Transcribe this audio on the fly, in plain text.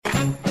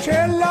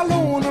C'è la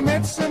luna,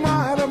 mezzo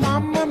mare,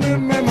 mamma mia,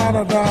 mi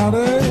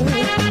maradare.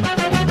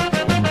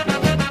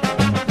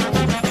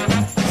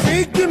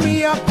 Figli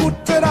mia,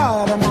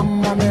 cutterare,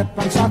 mamma mia,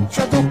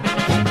 pensaccia tu.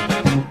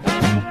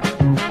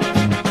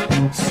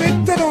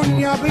 Sitte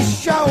ogni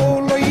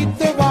pisciaolo,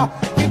 ite va,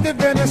 ite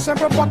viene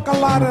sempre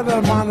baccalare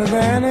del mare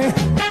bene.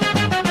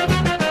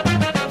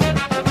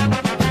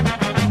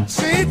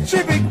 Se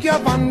ci picchia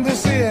quando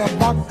si è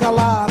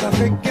baccalare,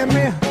 figli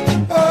mia.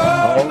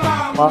 Oh,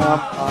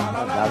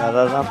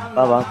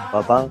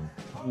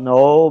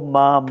 No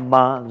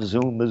mama,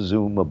 zuma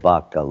zuma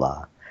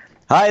bacala.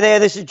 Hi there,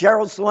 this is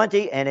Gerald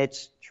Salenti, and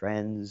it's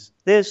Trends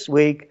This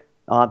Week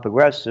on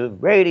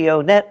Progressive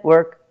Radio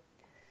Network.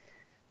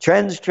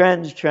 Trends.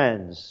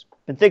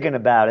 Been thinking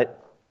about it.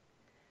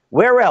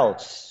 Where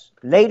else,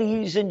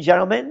 ladies and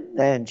gentlemen,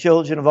 and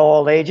children of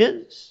all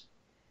ages,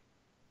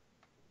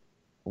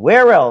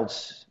 where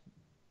else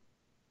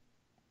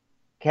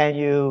can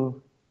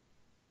you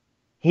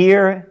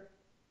hear,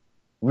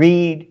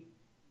 read,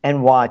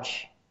 and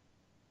watch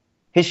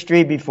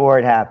history before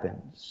it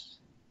happens?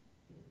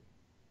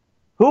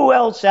 Who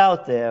else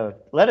out there,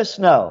 let us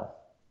know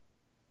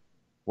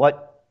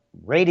what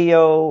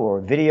radio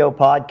or video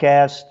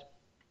podcast,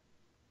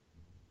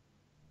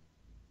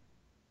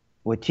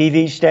 what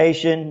TV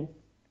station,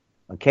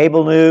 or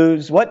cable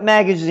news, what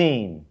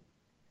magazine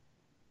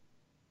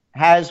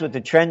has what the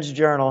Trends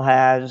Journal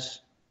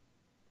has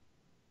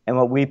and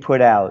what we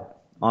put out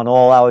on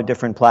all our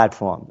different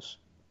platforms.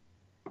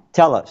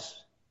 Tell us,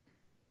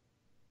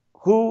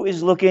 who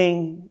is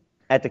looking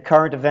at the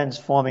current events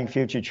forming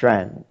future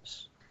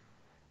trends,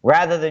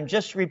 rather than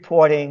just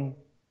reporting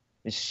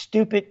the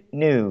stupid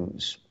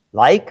news,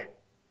 like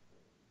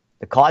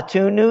the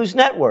Cartoon News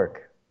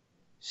Network,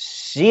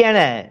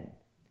 CNN,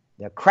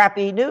 the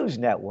crappy news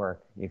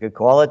network, you could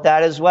call it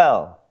that as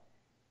well.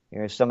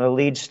 Here are some of the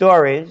lead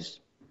stories.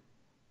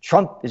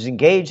 Trump is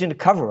engaged in a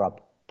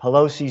cover-up,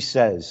 Pelosi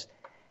says.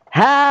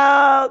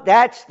 How?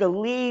 That's the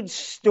lead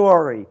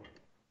story.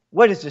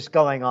 What is this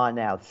going on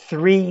now?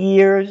 3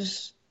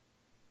 years?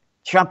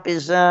 Trump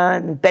is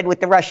in bed with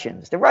the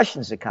Russians. The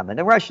Russians are coming.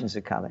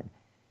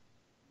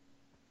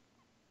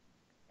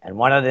 And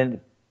one of the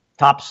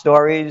top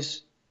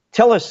stories,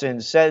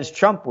 Tillerson says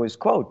Trump was,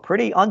 quote,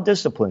 pretty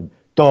undisciplined.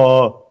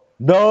 Duh.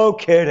 No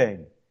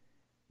kidding.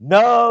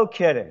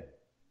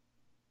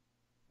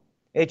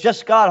 It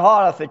just got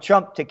harder for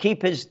Trump to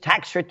keep his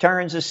tax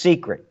returns a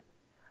secret.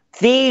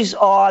 These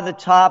are the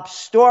top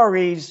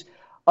stories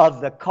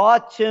of the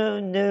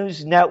Cartoon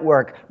News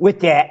Network with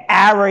their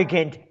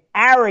arrogant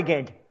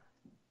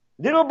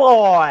little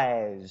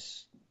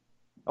boys.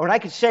 Or I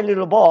could say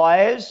little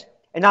boys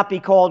and not be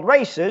called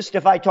racist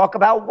if I talk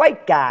about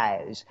white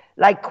guys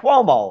like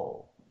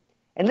Cuomo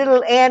and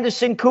little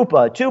Anderson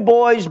Cooper, two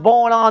boys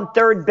born on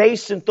third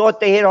base and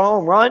thought they hit a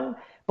home run.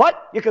 But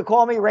you could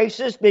call me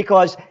racist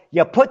because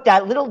you put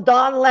that little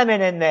Don Lemon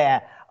in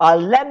there. A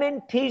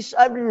lemon piece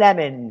of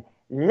lemon.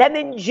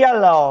 Lemon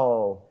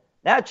Jello.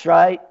 That's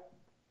right.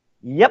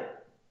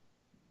 Yep.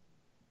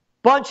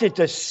 Bunch of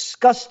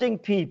disgusting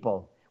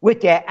people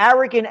with their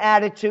arrogant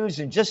attitudes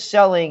and just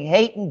selling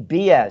hate and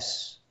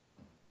BS.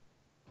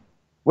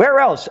 Where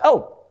else?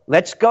 Oh,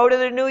 let's go to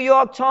the New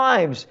York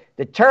Times.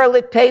 The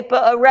toilet paper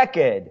a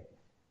record.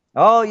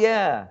 Oh,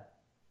 yeah.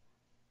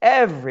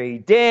 Every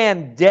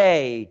damn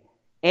day,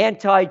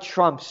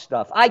 anti-Trump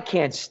stuff. I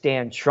can't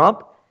stand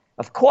Trump.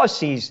 Of course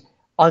he's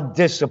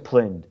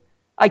undisciplined.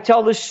 I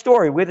tell this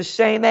story. We're the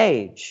same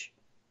age.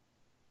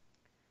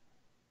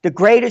 The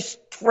greatest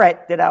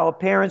threat that our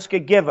parents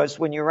could give us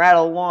when you're out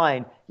of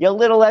line, you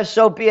little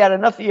SOB, had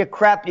enough of your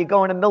crap, you're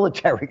going to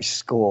military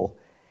school.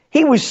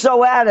 He was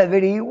so out of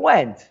it, he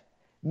went.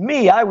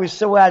 Me, I was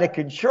so out of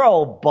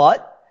control,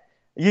 but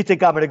you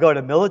think I'm going to go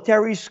to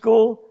military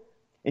school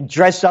and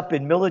dress up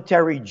in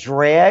military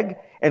drag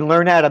and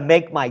learn how to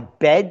make my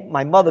bed?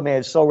 My mother, may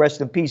her soul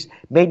rest in peace,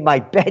 made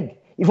my bed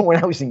even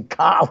when I was in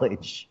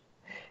college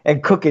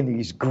and cooking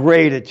these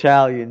great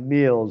Italian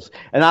meals.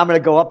 And I'm going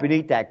to go up and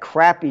eat that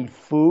crappy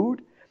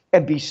food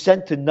and be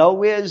sent to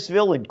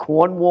Nowheresville in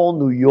Cornwall,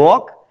 New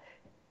York,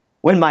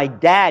 when my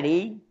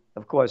daddy,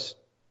 of course,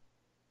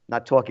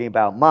 not talking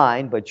about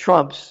mine, but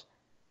Trump's,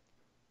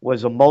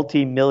 was a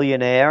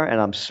multi-millionaire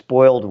and I'm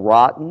spoiled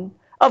rotten.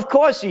 Of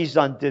course he's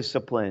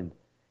undisciplined.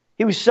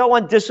 He was so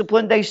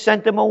undisciplined they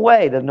sent him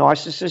away, the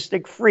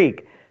narcissistic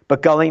freak.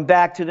 But going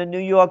back to the New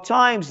York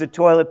Times, the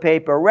toilet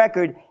paper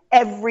record,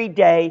 every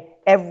day,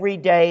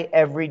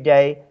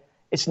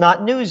 it's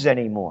not news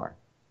anymore.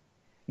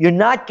 You're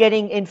not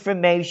getting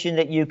information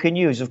that you can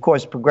use. Of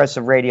course,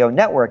 Progressive Radio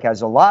Network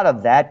has a lot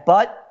of that,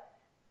 but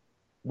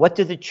what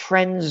do the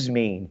trends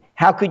mean?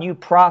 How can you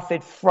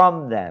profit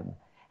from them?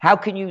 How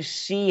can you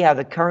see how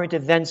the current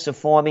events are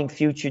forming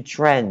future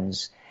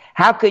trends?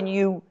 How can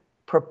you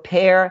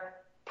prepare,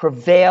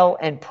 prevail,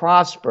 and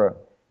prosper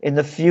in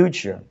the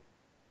future?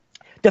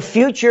 The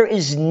future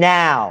is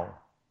now.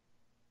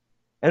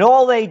 And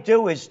all they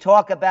do is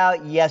talk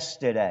about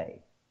yesterday.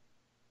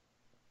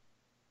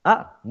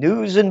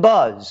 News and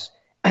buzz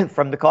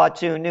from the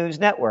Cartoon News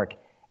Network.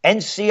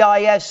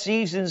 NCIS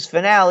season's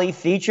finale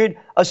featured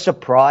a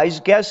surprise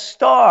guest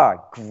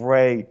star.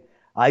 Great.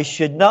 I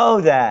should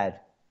know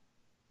that.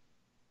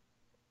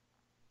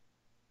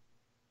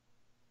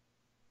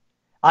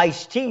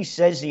 Ice-T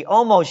says he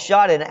almost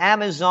shot an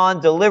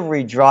Amazon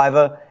delivery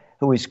driver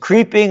who was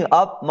creeping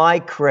up my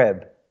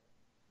crib.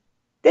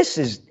 This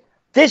is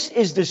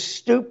the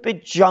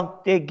stupid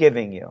junk they're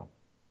giving you.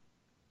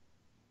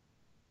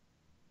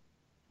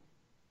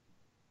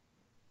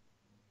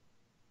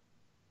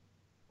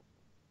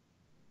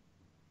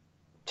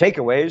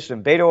 Takeaways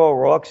from Beto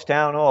O'Rourke's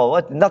town hall.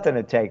 Nothing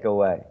to take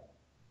away.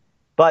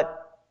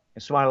 But I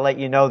just want to let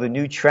you know the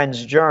new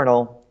Trends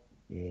Journal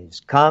is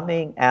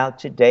coming out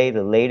today,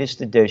 the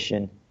latest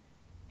edition.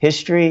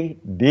 History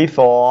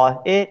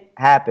before it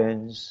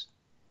happens.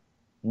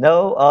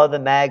 No other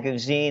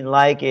magazine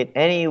like it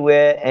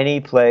anywhere,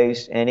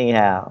 anyplace,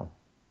 anyhow.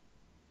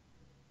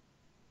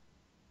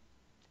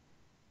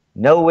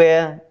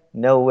 Nowhere,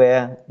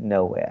 nowhere,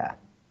 nowhere.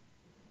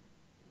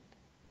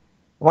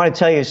 I want to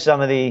tell you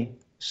some of the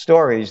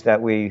stories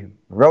that we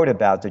wrote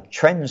about, the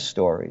trend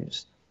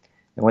stories,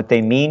 and what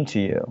they mean to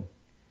you.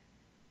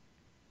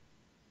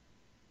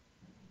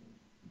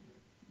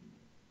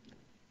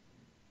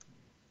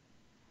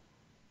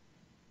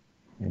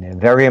 And they're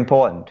very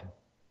important.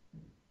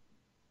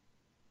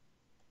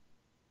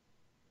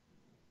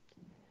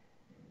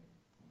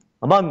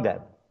 Among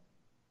them,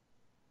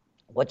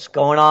 what's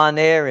going on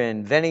there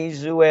in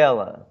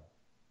Venezuela?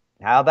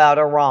 How about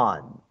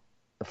Iran?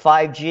 The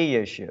 5G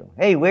issue.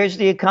 Hey, where's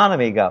the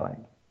economy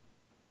going?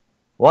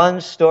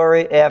 One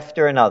story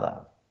after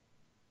another.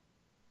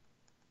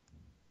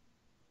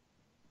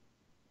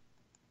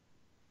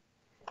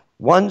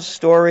 One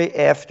story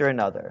after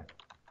another.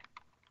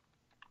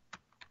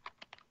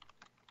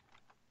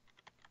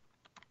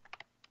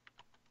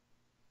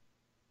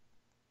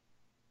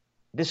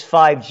 This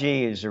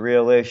 5G is a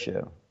real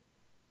issue.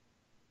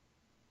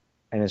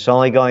 And it's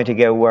only going to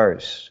get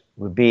worse.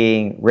 We're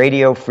being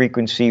radio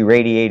frequency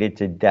radiated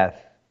to death.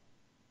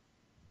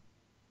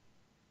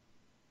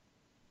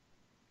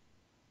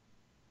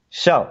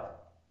 So,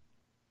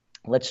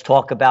 let's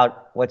talk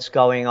about what's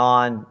going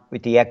on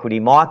with the equity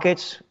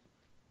markets,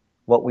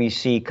 what we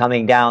see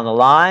coming down the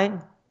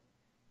line,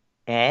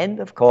 and,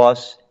 of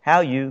course,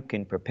 how you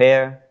can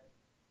prepare,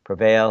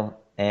 prevail,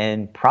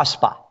 and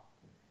prosper.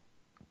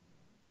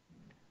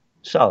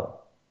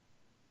 So,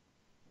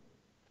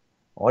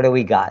 what do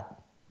we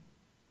got?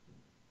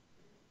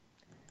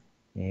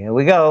 Here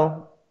we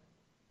go.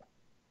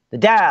 The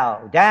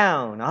Dow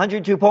down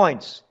 102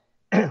 points.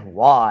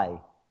 Why?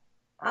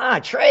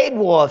 Trade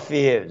war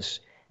fears.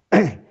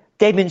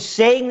 They've been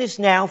saying this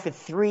now for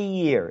 3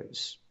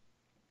 years.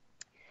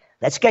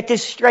 Let's get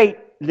this straight,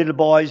 little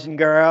boys and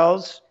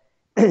girls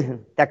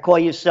that call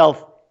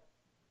yourself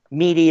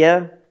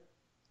media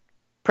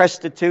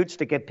prostitutes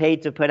that get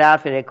paid to put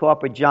out for their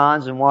corporate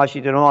Johns and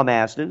Washington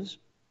Whoremasters.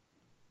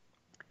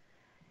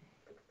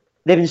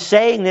 They've been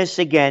saying this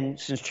again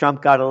since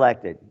Trump got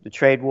elected, the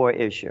trade war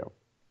issue.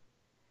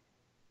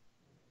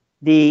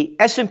 The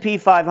S&P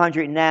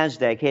 500 and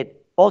NASDAQ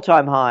hit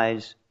all-time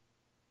highs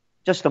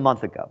just a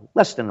month ago,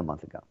 less than a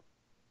month ago.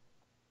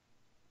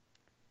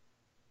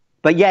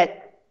 But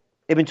yet,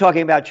 they've been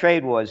talking about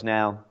trade wars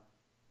now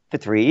for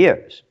 3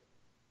 years.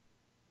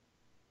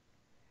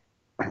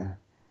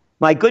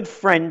 My good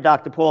friend,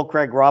 Dr. Paul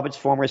Craig Roberts,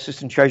 former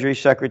Assistant Treasury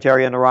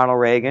Secretary under Ronald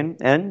Reagan,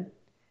 and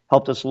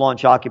helped us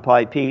launch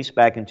Occupy Peace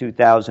back in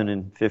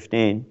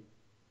 2015.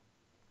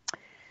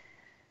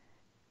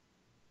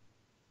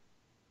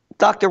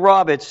 Dr.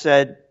 Roberts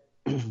said,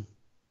 these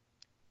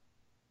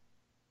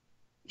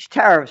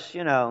tariffs,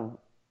 they're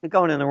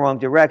going in the wrong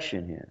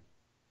direction here.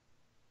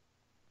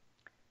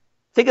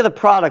 Think of the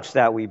products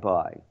that we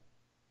buy.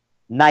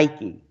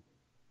 Nike,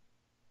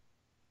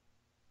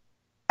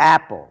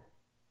 Apple,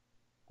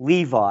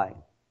 Levi.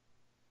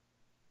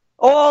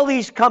 All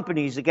these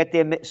companies that get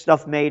their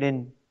stuff made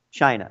in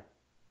China.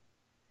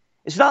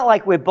 It's not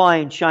like we're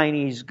buying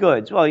Chinese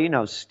goods.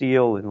 Well,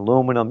 steel and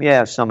aluminum,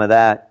 yeah, some of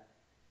that.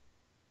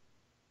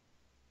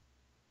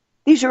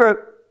 These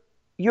are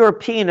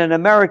European and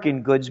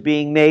American goods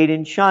being made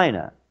in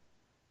China.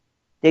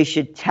 They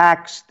should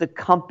tax the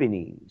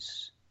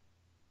companies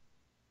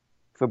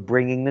for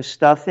bringing the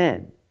stuff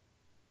in.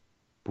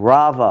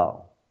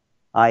 Bravo.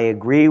 I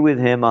agree with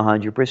him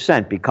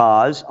 100%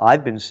 because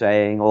I've been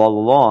saying all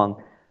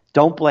along,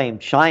 don't blame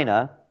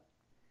China.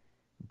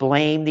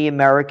 Blame the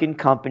American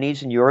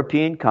companies and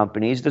European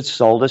companies that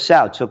sold us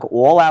out. Took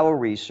all our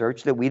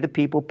research that we the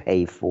people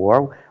pay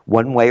for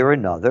one way or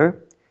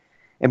another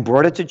and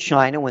brought it to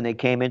China when they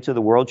came into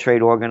the World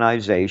Trade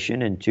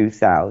Organization in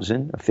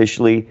 2000,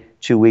 officially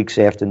 2 weeks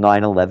after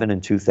 9/11 in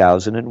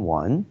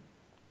 2001.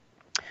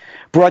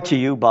 Brought to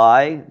you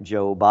by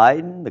Joe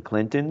Biden, the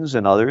Clintons,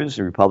 and others,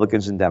 the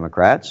Republicans and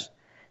Democrats.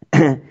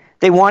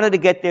 They wanted to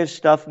get their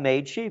stuff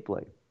made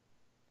cheaply.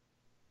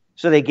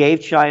 So they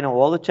gave China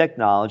all the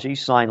technology,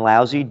 signed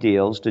lousy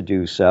deals to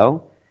do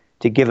so,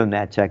 to give them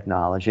that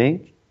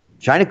technology.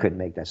 China couldn't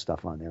make that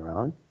stuff on their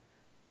own.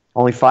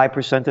 Only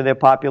 5% of their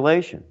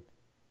population.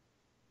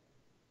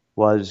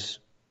 was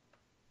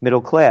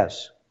middle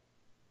class.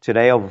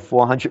 Today, over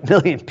 400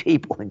 million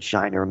people in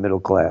China are middle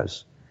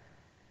class.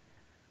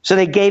 So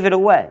they gave it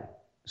away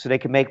so they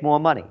could make more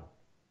money.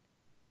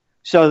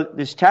 So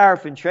this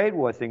tariff and trade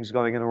war thing's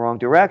going in the wrong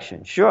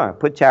direction. Sure,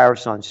 put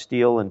tariffs on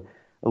steel and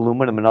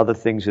aluminum and other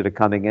things that are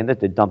coming in that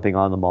they're dumping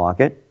on the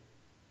market.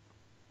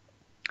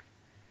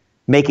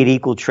 Make it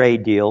equal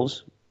trade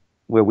deals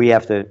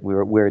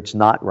where it's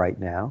not right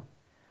now.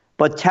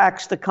 But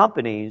tax the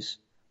companies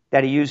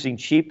that are using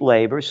cheap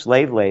labor,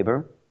 slave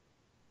labor,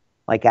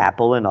 like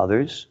Apple and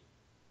others,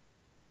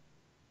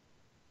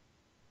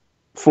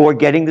 for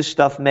getting the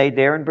stuff made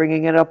there and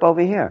bringing it up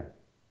over here.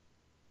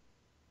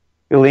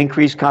 It'll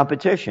increase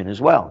competition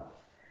as well.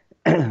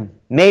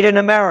 Made in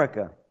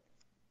America.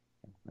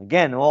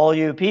 Again, all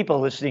you people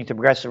listening to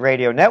Progressive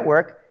Radio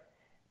Network,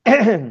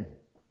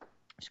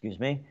 excuse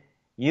me,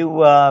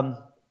 you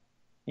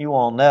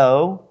all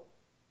know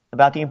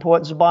about the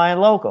importance of buying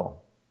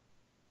local.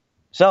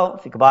 So,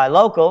 if you can buy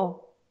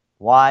local,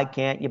 why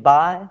can't you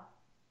buy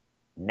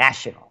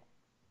national?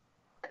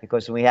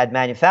 Because when we had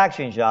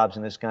manufacturing jobs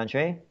in this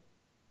country,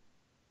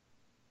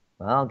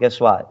 well, guess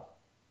what?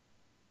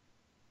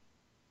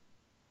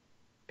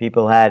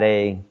 People had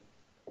a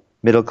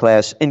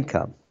middle-class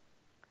income.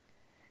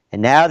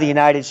 And now the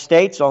United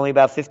States, only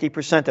about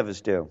 50% of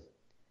us do.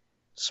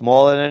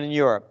 Smaller than in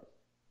Europe.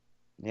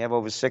 They have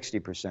over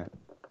 60%.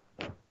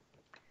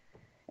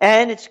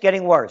 And it's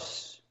getting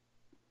worse.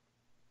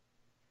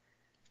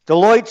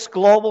 Deloitte's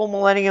Global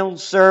Millennial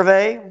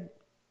Survey,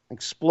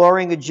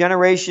 exploring a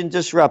generation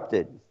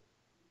disrupted.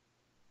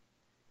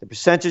 The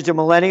percentage of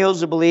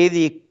millennials who believe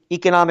the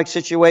economic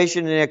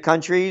situation in their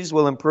countries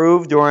will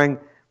improve during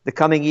the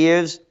coming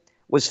years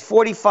was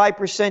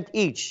 45%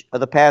 each of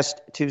the past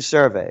two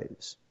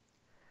surveys.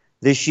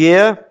 This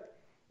year,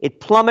 it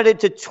plummeted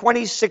to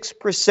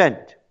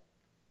 26%.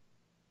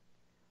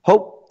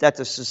 Hope that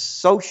the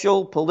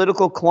social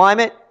political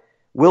climate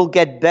will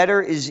get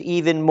better is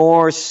even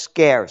more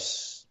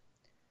scarce.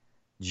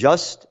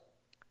 Just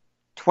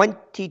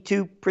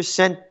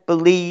 22%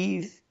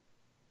 believe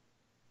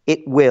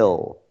it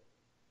will,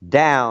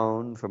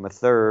 down from a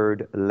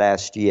third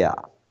last year.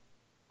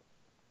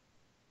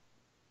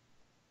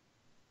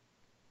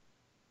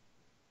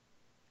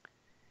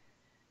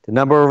 The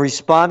number of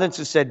respondents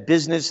who said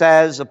business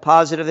has a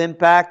positive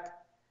impact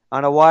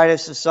on a wider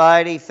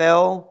society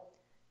fell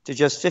to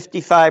just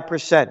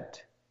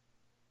 55%.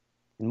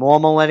 More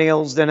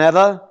millennials than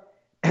ever,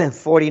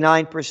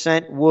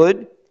 49%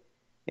 would,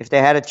 if they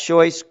had a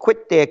choice,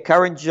 quit their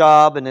current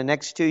job in the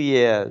next 2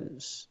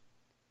 years.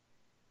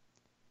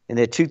 In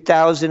their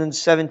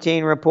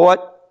 2017 report,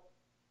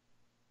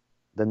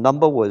 the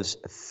number was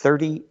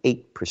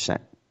 38%.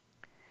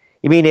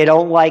 You mean they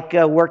don't like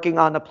working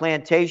on the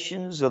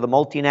plantations or the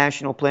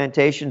multinational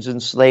plantations in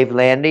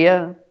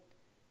Slavelandia,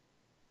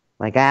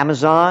 like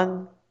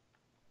Amazon?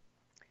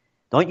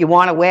 Don't you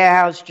want a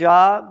warehouse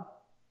job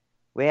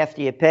where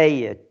after you pay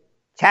your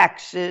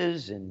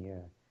taxes and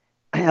your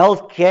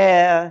health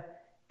care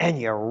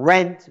and your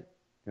rent,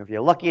 if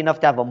you're lucky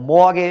enough to have a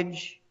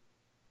mortgage,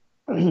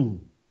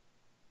 and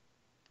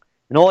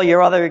all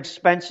your other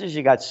expenses,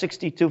 you got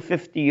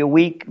 $62.50 a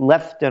week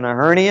left in a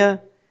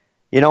hernia?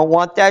 You don't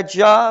want that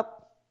job?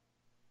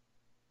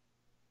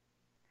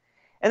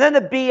 And then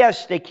the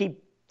BS they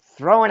keep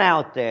throwing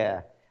out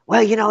there.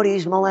 Well, you know,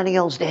 these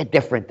millennials, they're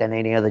different than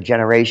any other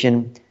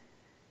generation.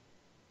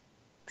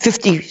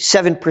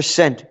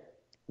 57%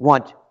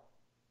 want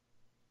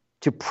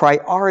to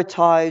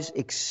prioritize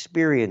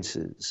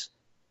experiences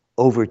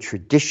over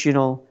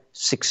traditional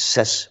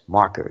success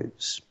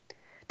markers.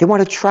 They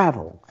want to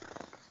travel,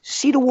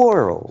 see the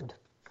world.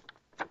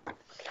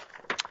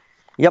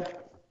 Yep.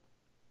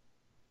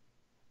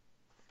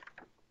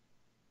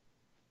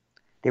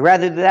 They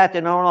rather do that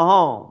than own a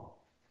home.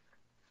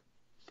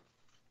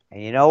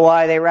 And you know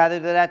why they rather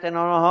do that than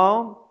own a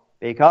home?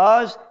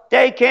 Because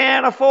they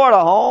can't afford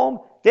a home.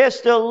 They're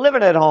still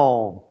living at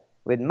home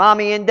with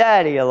mommy and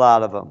daddy, a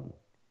lot of them.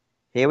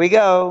 Here we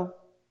go.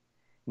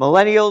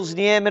 Millennials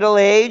near middle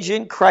age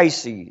in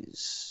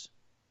crises.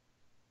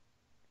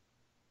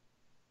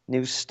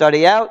 New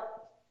study out.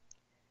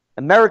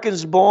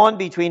 Americans born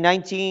between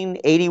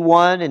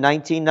 1981 and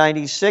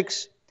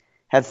 1996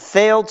 have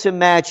failed to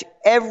match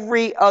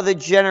every other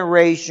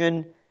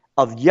generation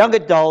of young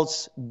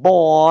adults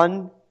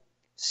born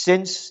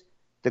since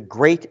the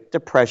Great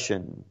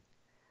Depression.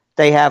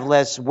 They have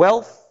less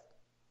wealth,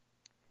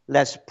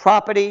 less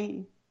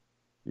property,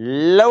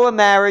 lower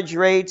marriage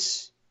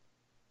rates,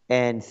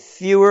 and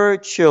fewer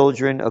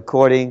children,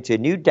 according to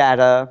new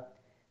data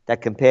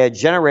that compare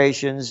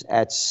generations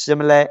at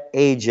similar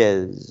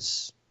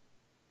ages.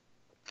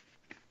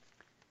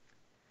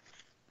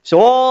 So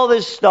all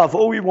this stuff,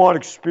 we want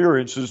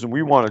experiences and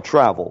we want to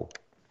travel.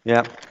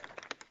 Yeah,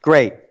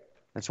 great.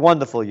 That's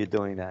wonderful you're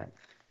doing that.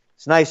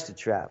 It's nice to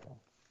travel.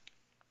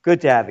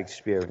 Good to have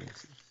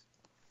experiences.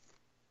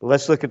 But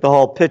let's look at the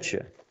whole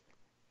picture.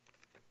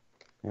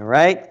 All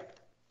right?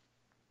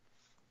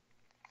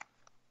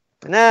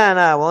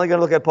 No, we're only going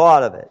to look at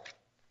part of it.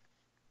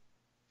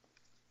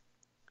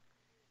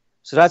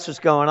 So that's what's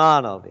going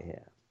on over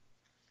here.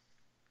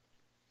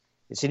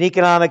 It's an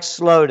economic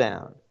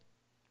slowdown.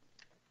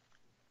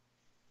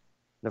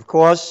 And of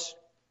course,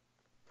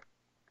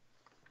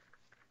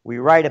 we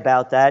write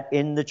about that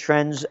in the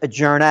Trends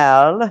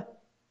Journal.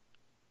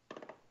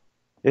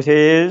 It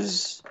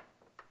is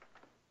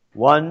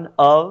one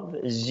of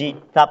the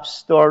top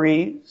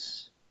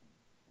stories.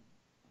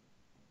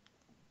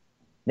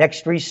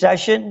 Next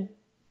recession,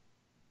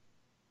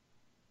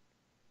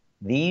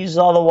 these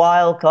are the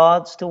wild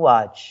cards to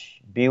watch.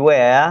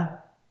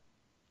 Beware.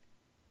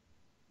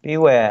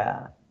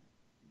 Beware.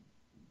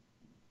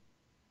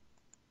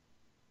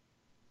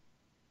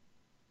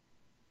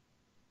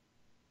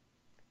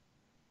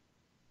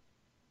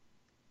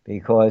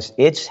 Because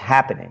it's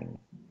happening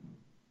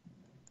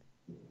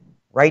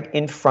right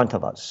in front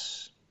of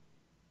us.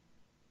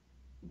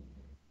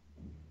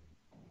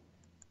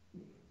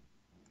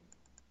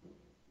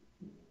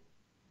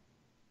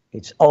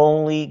 It's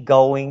only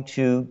going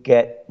to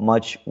get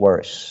much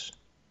worse.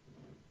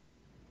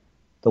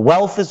 The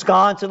wealth has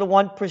gone to the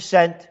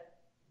 1%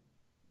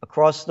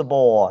 across the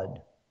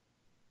board.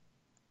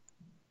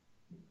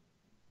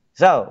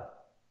 So,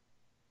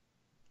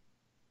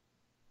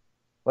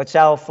 what's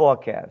our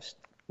forecast?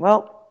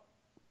 Well,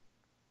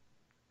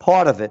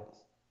 part of it,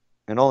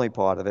 and only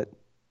part of it,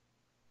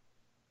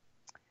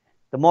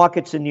 the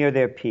markets are near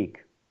their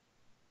peak,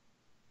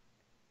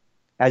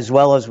 as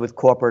well as with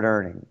corporate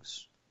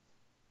earnings.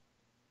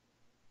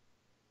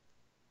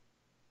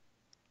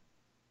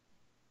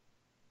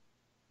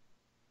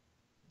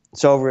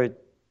 It's over a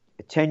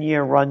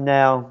 10-year run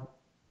now,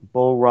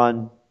 bull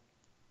run,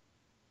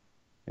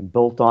 and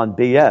built on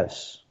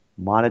BS,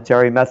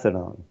 monetary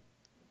methadone.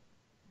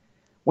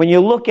 When you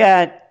look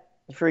at,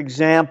 for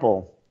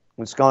example,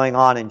 what's going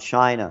on in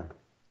China,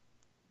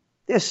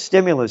 their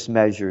stimulus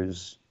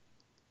measures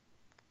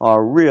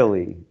are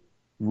really,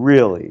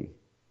 really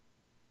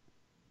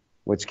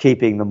what's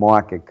keeping the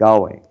market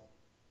going.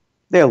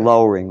 They're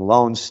lowering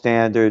loan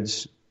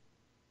standards.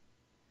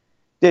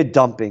 They're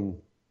dumping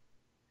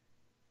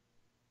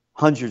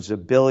hundreds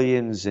of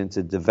billions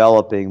into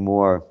developing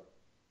more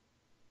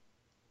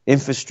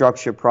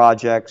infrastructure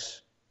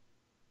projects.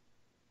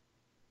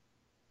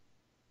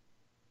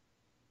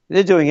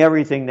 They're doing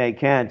everything they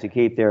can to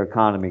keep their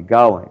economy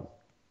going.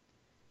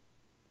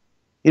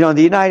 You know, in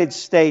the United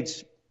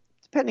States,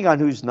 depending on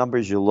whose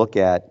numbers you look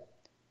at,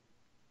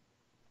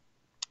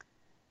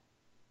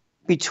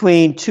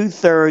 between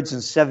 2/3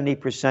 and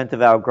 70%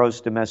 of our gross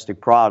domestic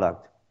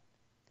product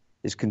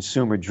is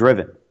consumer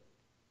driven.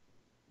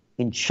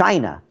 In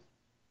China,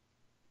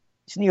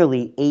 it's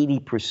nearly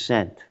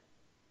 80%.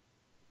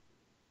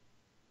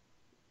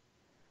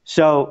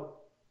 So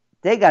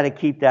they got to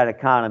keep that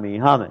economy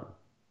humming.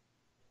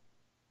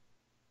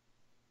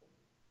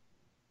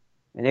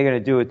 And they're going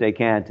to do what they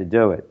can to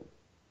do it.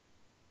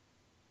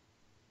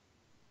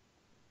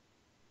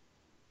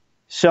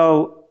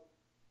 So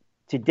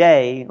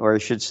today, or I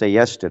should say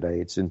yesterday,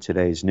 it's in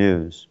today's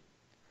news,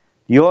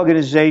 the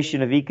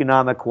Organization of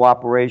Economic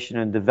Cooperation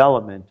and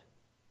Development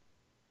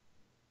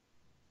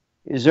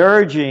is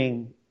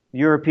urging the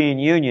European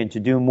Union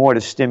to do more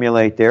to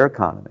stimulate their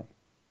economy.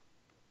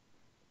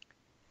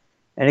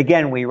 And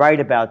again, we write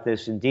about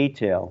this in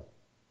detail.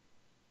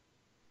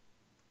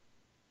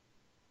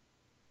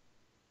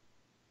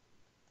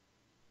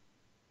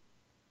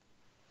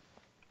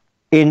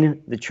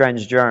 In the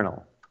Trends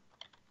Journal.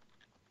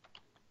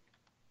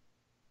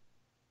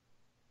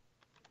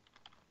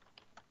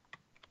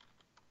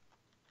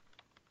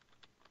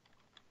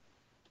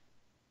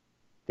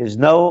 There's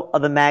no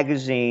other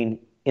magazine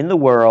in the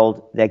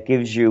world that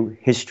gives you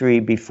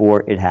history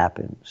before it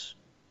happens.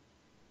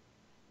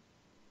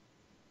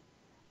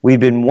 We've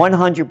been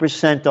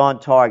 100%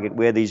 on target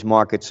where these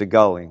markets are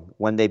going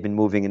when they've been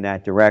moving in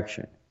that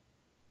direction.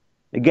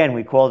 Again,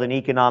 we called an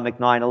economic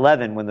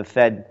 9/11 when the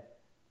Fed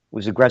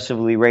was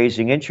aggressively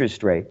raising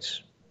interest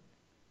rates.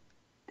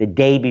 The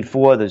day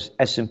before the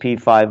S&P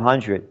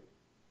 500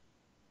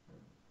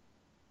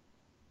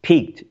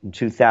 peaked in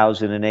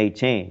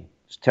 2018.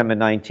 September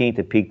 19th,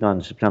 it peaked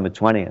on September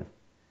 20th.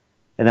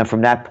 And then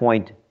from that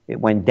point, it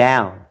went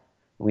down.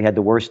 We had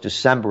the worst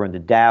December in the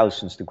Dow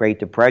since the Great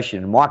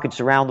Depression. And markets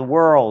around the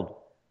world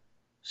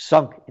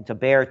sunk into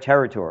bear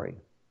territory,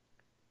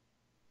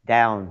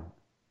 down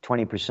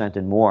 20%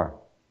 and more.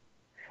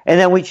 And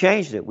then we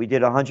changed it. We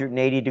did a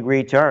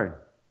 180-degree turn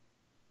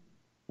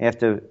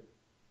after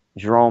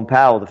Jerome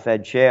Powell, the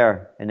Fed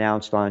chair,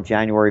 announced on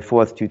January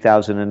 4th,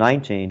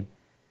 2019,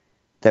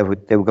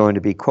 that they were going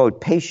to be, quote,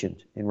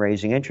 patient in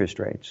raising interest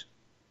rates.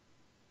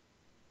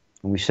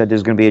 And we said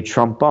there's going to be a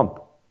Trump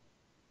bump.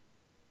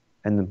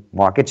 And the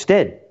markets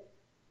did.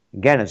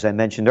 Again, as I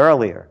mentioned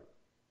earlier,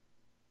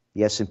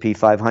 the S&P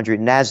 500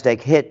 and NASDAQ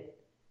hit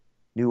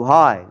new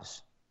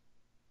highs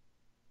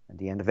at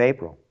the end of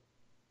April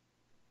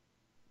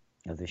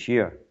of this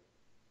year.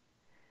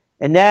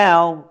 And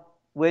now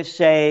we're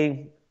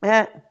saying,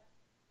 a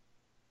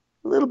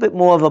little bit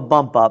more of a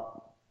bump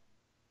up,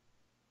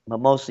 but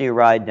mostly a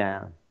ride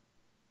down.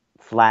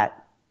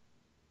 Flat,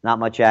 not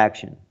much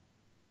action.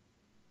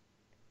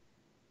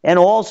 And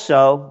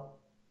also,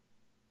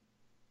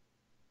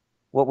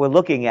 what we're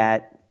looking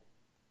at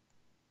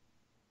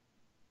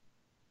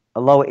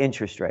are lower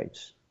interest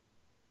rates.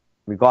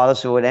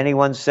 Regardless of what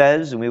anyone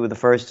says, and we were the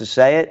first to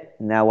say it,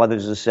 and now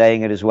others are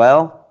saying it as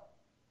well.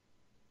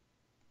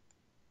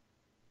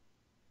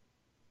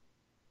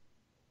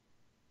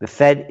 The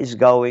Fed is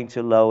going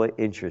to lower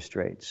interest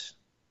rates.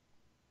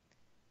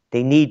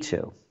 They need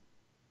to.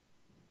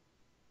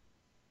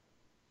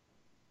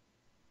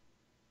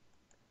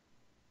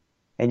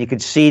 And you can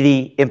see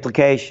the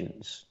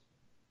implications.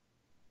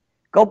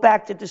 Go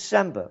back to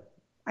December.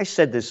 I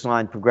said this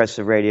on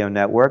Progressive Radio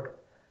Network.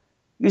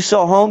 You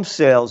saw home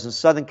sales in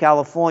Southern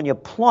California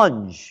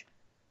plunge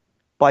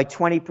by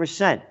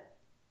 20%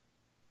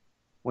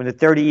 when the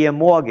 30-year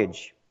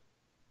mortgage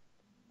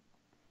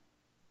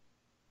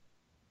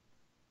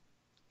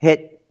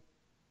hit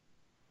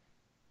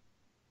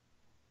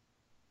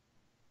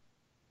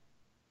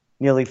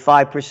nearly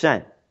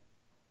 5%.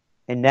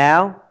 And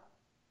now,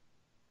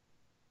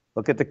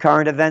 look at the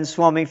current events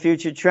forming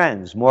future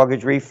trends.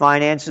 Mortgage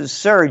refinances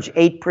surge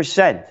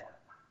 8%.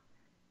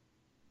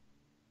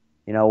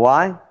 You know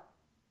why?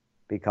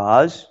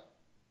 Because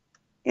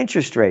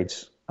interest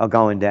rates are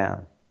going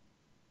down.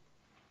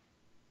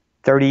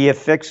 30-year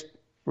fixed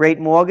rate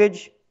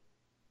mortgage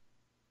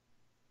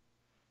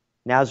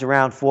now is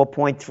around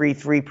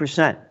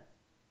 4.33%.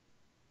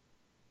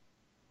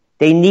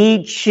 They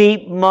need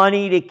cheap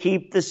money to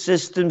keep the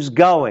systems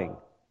going.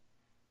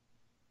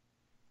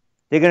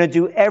 They're going to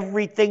do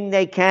everything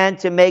they can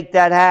to make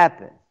that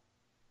happen.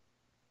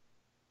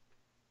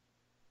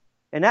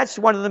 And that's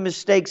one of the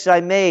mistakes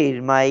I made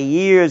in my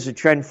years of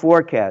trend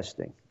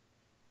forecasting.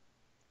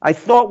 I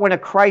thought when a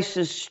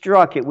crisis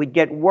struck, it would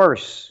get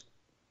worse.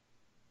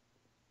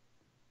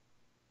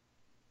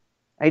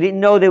 I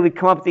didn't know they would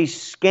come up with these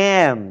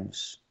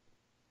scams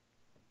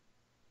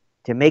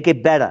to make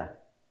it better.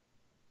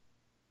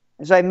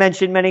 As I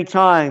mentioned many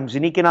times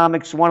in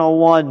Economics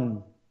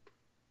 101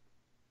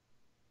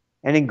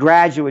 and in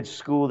graduate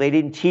school, they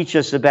didn't teach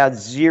us about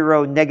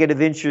zero,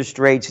 negative interest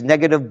rates,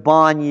 negative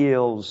bond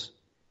yields,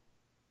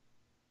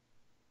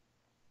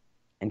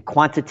 and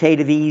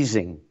quantitative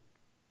easing.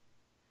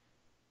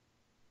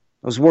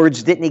 Those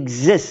words didn't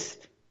exist.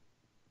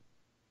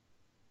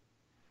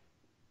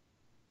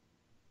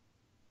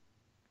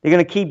 They're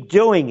going to keep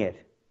doing it.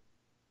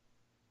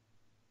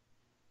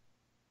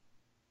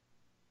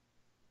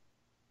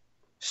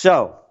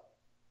 So,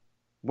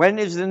 when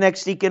is the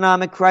next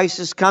economic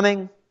crisis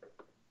coming?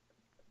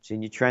 It's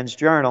in your Trends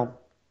Journal.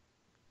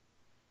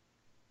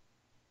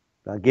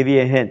 I'll give you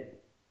a hint.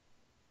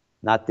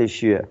 Not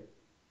this year.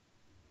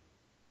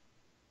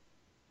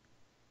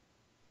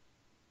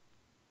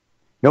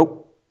 Nope.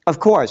 Of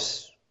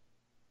course.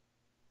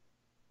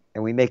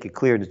 And we make it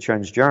clear in the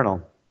Trends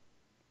Journal.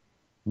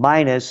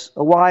 Minus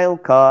a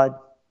wild card.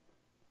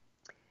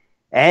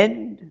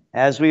 And,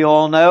 as we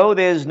all know,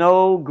 there's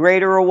no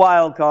greater a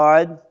wild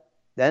card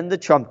than the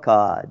trump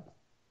card.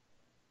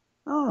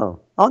 Oh,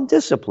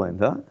 undisciplined,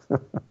 huh?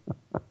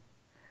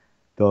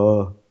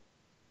 Duh.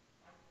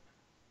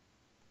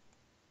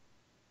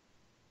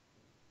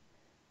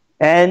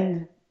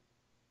 And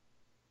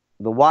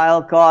the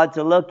wild card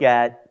to look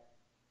at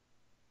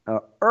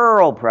are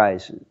oil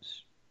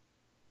prices.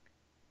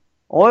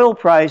 Oil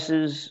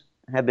prices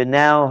have been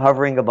now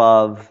hovering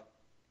above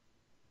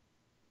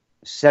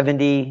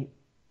 $70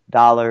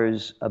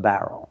 a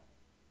barrel.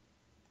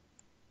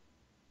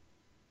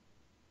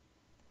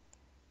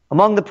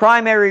 Among the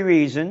primary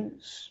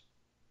reasons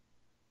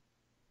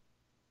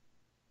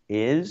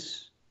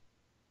is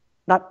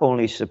not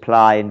only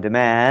supply and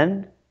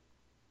demand,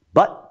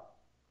 but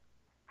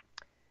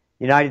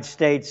United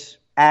States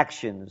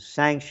actions,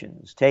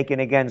 sanctions taken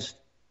against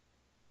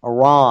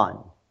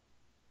Iran,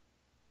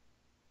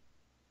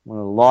 one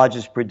of the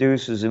largest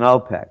producers in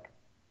OPEC,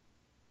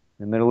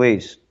 in the Middle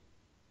East.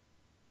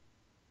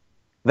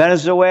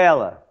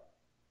 Venezuela,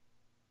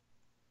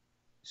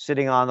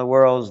 sitting on the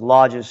world's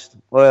largest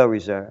oil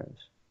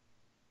reserves.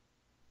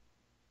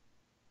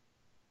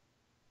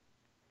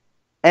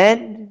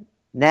 And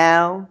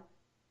now,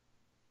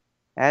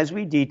 as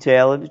we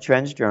detail in the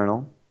Trends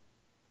Journal,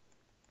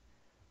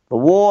 the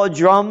war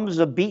drums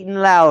are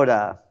beaten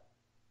louder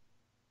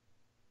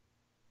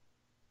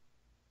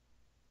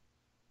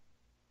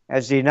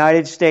as the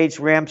United States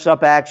ramps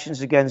up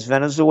actions against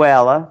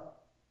Venezuela,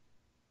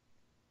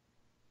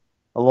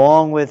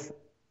 along with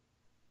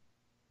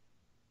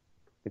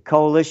the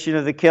coalition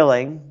of the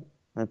killing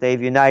that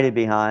they've united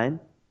behind.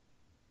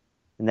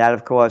 And that,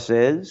 of course,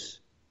 is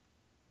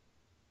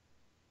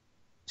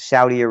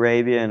Saudi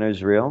Arabia and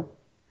Israel.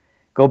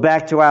 Go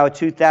back to our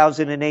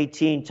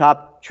 2018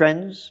 top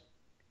trends.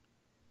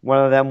 One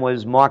of them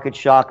was market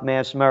shock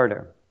mass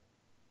murder.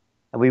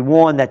 And we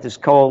warned that this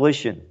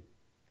coalition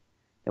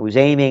that was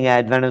aiming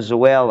at at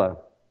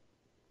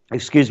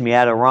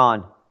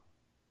Iran,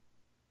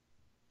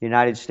 the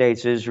United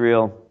States,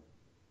 Israel,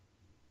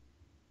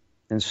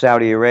 and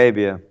Saudi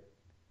Arabia,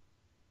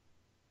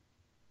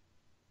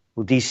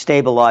 will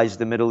destabilize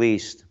the Middle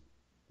East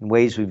in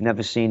ways we've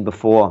never seen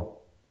before.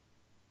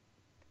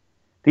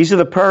 These are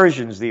the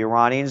Persians, the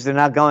Iranians. They're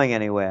not going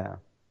anywhere.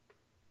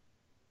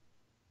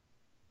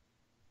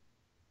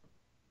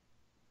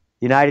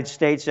 The United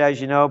States, as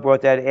you know,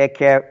 brought that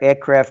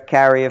aircraft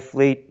carrier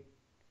fleet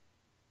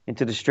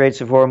into the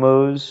Straits of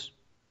Hormuz,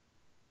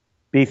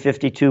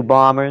 B-52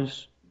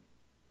 bombers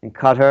in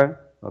Qatar.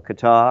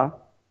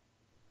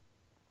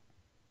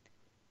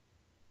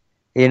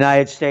 The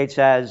United States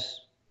has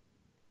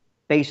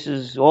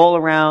bases all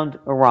around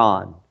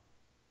Iran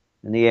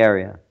in the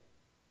area.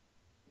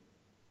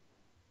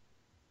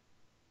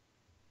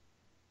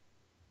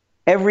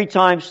 Every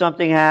time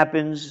something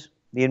happens,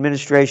 the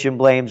administration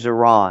blames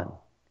Iran.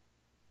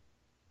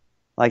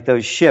 Like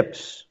those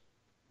ships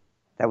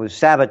that was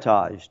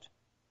sabotaged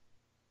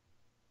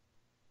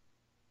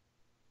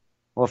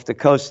off the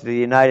coast of the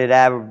United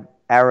Arab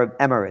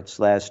Emirates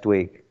last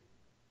week.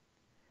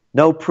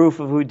 No proof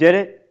of who did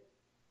it,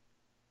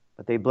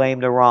 but they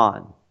blamed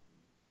Iran.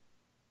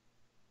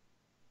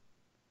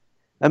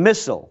 A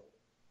missile,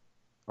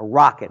 a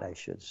rocket, I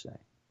should say,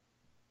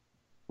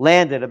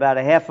 landed about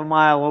a half a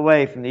mile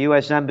away from the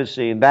U.S.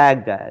 Embassy in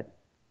Baghdad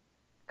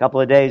a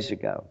couple of days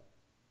ago.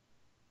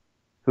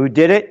 Who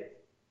did it?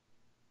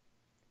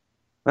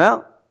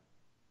 Well,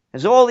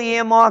 there's all the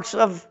earmarks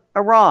of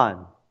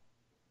Iran.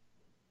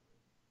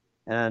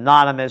 An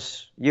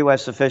anonymous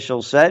U.S.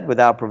 official said,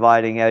 without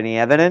providing any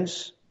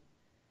evidence,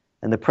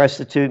 and the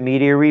prostitute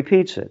media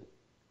repeats it.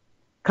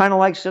 Kind of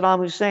like Saddam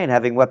Hussein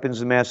having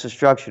weapons of mass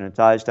destruction and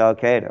ties to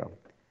Al-Qaeda.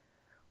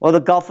 Or the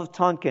Gulf of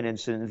Tonkin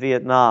incident in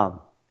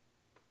Vietnam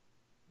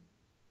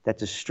that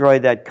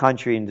destroyed that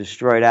country and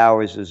destroyed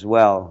ours as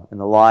well, and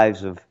the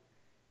lives of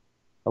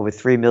over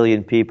 3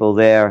 million people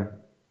there,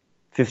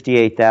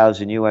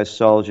 58,000 U.S.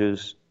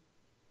 soldiers,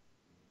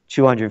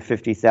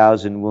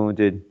 250,000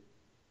 wounded,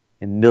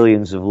 and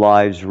millions of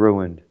lives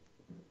ruined,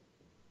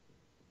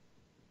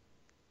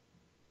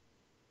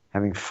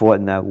 having fought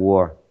in that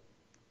war.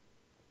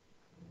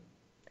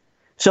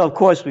 So, of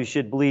course, we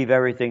should believe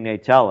everything they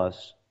tell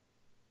us.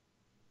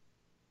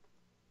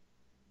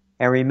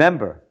 And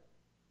remember,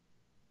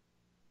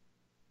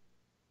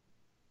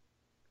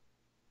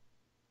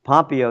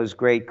 Pompeo's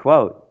great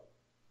quote,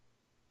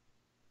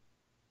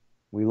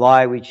 "We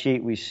lie, we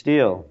cheat, we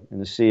steal," in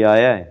the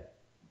CIA.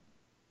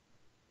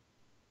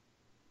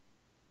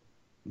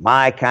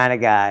 My kind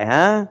of guy,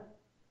 huh?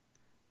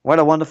 What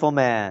a wonderful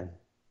man.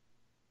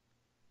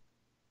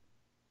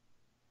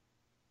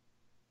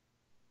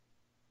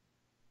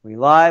 We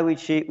lie, we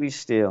cheat, we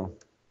steal.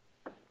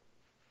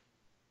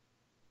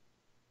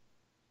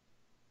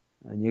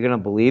 And you're going to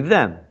believe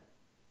them?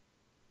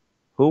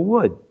 Who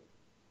would?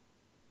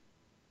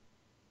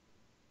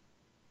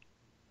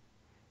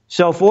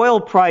 So if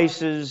oil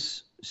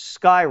prices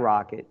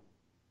skyrocket,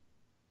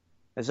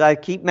 as I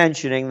keep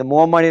mentioning, the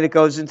more money that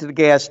goes into the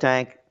gas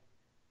tank,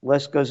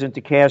 less goes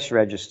into cash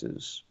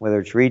registers, whether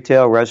it's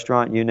retail,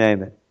 restaurant, you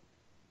name it.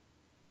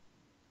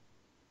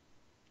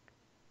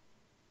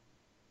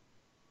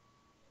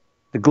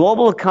 The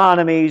global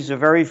economies are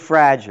very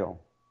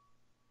fragile,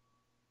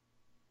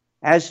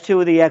 as too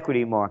are the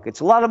equity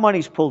markets. A lot of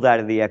money's pulled out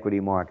of the equity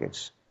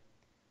markets.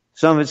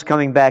 Some of it's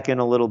coming back in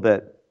a little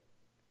bit.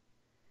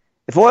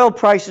 If oil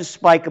prices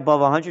spike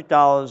above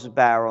 $100 a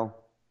barrel,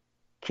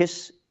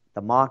 kiss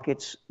the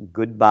markets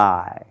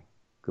goodbye.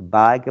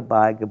 Goodbye,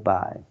 goodbye,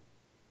 goodbye.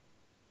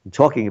 I'm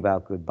talking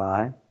about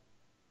goodbye.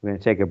 We're going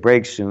to take a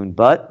break soon,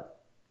 but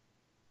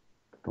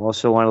I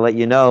also want to let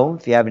you know,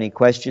 if you have any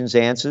questions,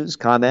 answers,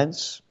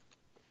 comments,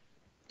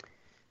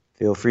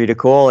 feel free to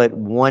call at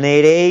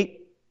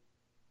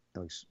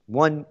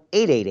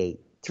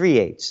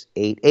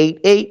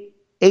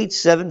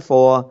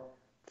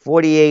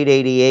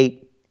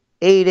 1-888-874-4888,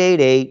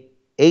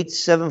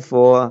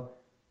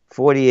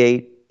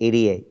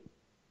 888-874-4888,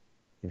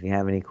 if you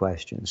have any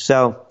questions.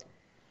 So,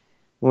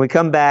 when we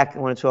come back, I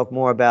want to talk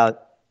more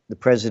about the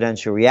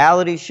presidential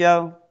reality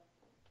show,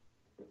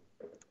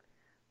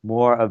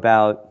 more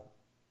about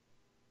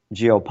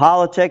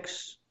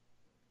geopolitics,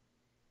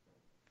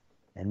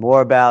 and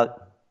more about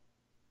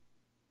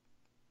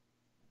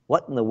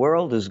what in the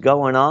world is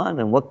going on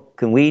and what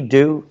can we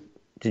do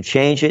to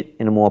change it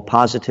in a more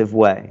positive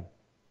way.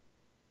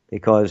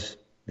 Because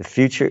the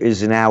future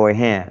is in our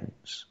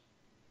hands,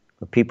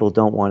 but people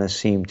don't want to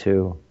seem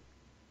to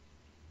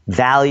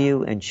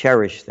value and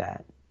cherish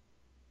that.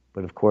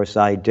 But of course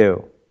I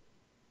do,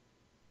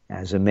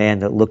 as a man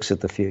that looks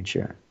at the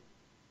future.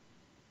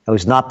 I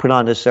was not put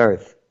on this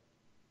earth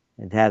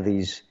and have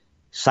these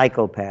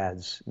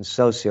psychopaths and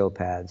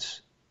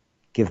sociopaths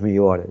give me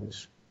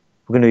orders.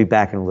 We're going to be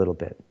back in a little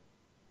bit.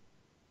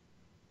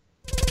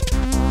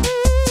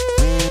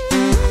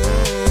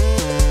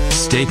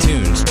 Stay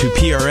tuned to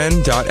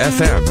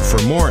PRN.FM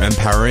for more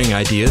empowering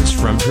ideas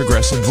from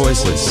Progressive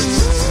Voices.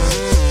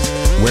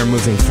 We're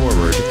moving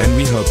forward, and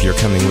we hope you're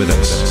coming with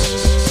us.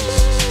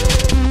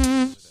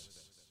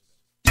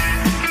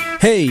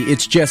 Hey,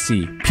 it's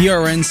Jesse,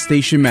 PRN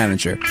Station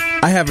Manager.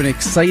 I have an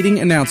exciting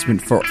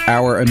announcement for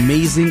our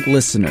amazing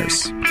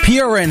listeners.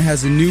 PRN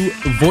has a new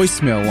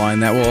voicemail line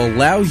that will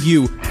allow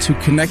you to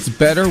connect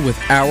better with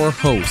our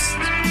hosts.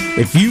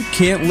 If you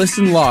can't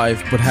listen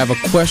live but have a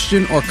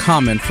question or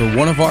comment for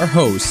one of our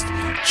hosts,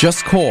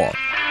 just call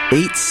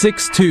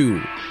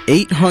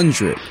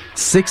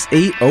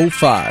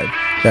 862-800-6805.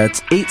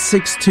 That's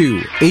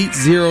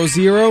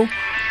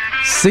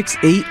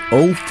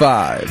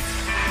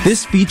 862-800-6805.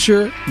 This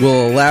feature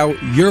will allow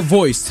your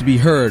voice to be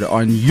heard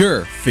on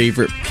your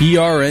favorite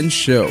PRN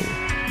show.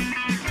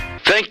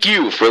 Thank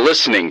you for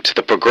listening to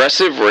the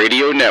Progressive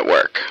Radio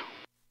Network.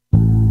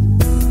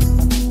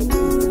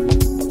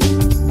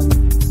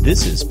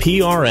 This is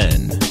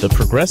PRN, the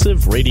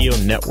Progressive Radio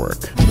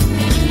Network.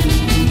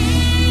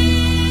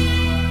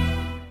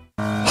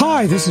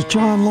 Hi, this is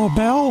John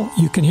Lobel.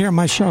 You can hear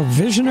my show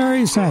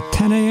Visionaries at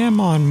 10 a.m.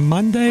 on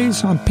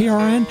Mondays on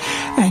PRN.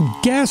 And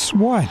guess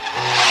what?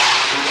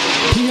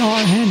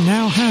 PRN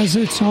now has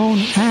its own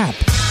app.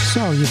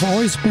 So you've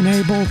always been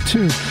able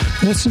to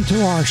listen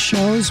to our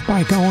shows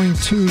by going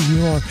to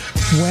your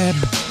web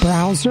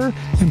browser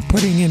and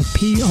putting in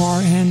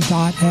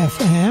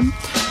prn.fm,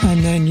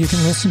 and then you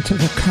can listen to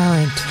the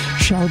current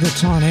show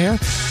that's on air.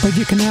 But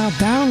you can now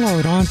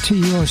download onto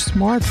your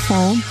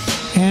smartphone,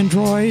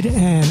 Android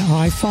and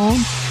iPhone,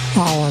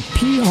 our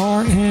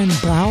PRN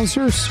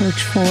browser.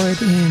 Search for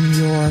it in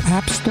your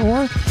app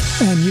store,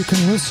 and you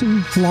can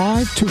listen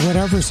live to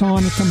whatever's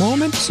on at the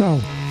moment.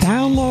 So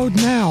download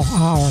now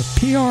our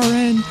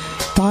PRN.FM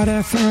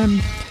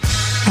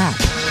app.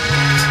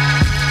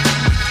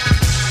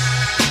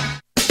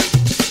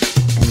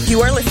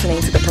 You are listening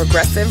to the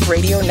Progressive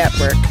Radio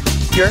Network,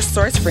 your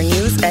source for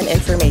news and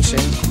information.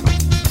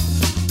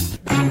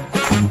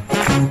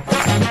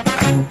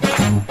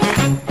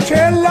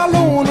 C'è la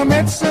luna,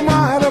 mezza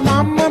mare,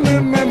 mamma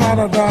mia, mi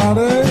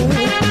maradare.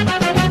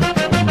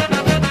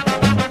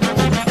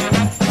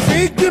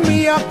 Figli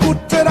mia,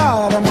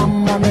 cutterare,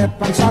 mamma mia,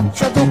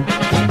 pensaccia tu.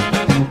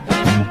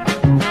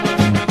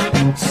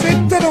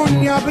 Sitte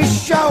d'ogna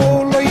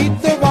pisciaolo,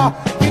 ite va,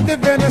 ite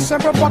viene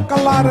sempre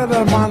baccalare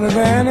del mare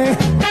bene.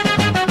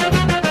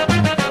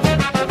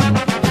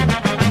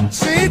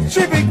 Se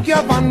ci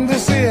picchia quando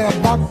si è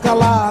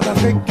baccalare,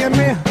 picchia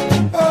me.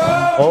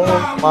 Oh,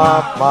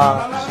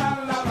 mama,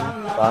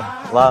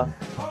 bacala.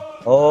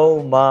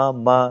 Oh,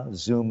 mama,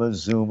 zuma,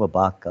 zuma,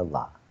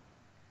 bacala.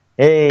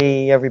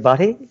 Hey,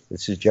 everybody.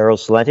 This is Gerald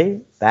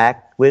Salenti,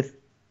 back with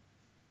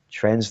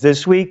Trends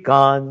This Week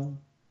on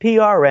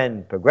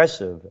PRN,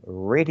 Progressive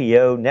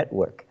Radio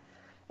Network.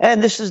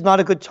 And this is not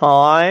a good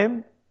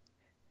time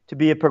to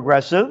be a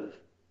progressive,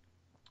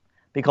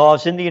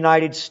 because in the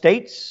United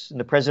States, in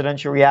the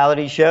presidential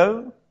reality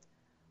show,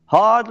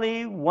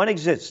 hardly one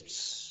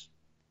exists.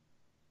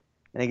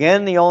 And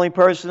again, the only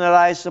person that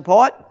I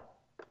support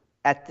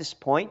at this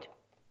point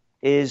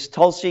is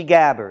Tulsi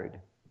Gabbard.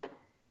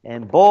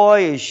 And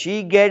boy, is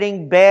she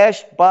getting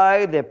bashed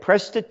by the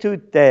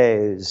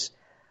prostitutes,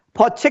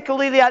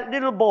 particularly that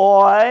little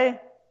boy,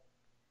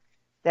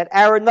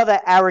 another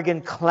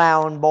arrogant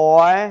clown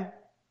boy.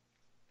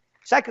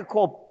 So I could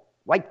call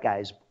white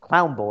guys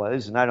clown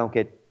boys, and I don't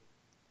get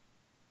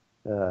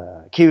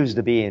accused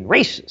of being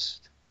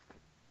racist.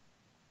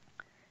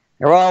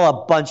 They're all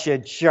a bunch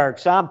of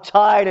jerks. I'm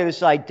tired of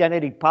this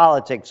identity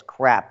politics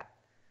crap.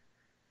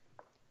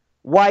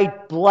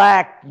 White,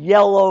 black,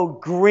 yellow,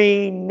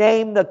 green,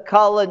 name the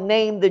color,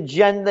 name the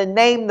gender,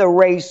 name the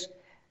race,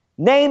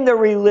 name the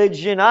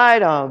religion. I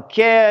don't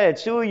care.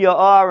 It's who you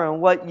are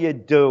and what you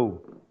do.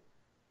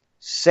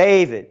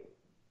 Save it.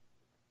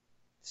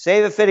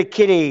 Save it for the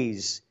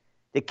kiddies.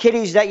 The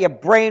kiddies that you're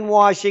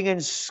brainwashing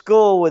in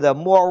school with a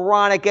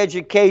moronic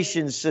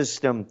education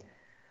system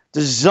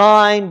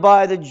designed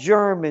by the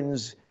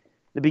Germans,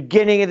 the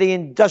beginning of the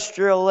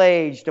industrial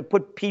age, to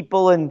put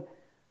people in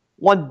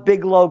one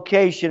big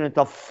location and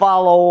to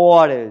follow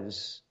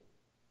orders.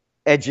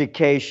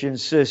 Education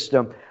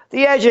system.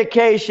 The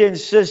education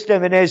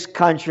system in this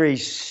country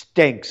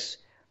stinks.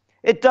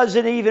 It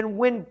doesn't even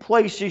win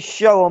places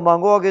show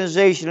among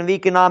Organization of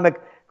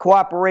Economic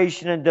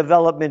Cooperation and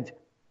Development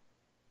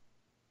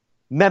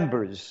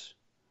members.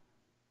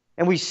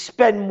 And we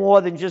spend more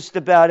than just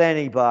about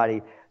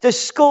anybody. The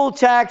school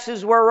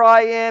taxes where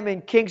I am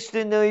in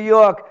Kingston, New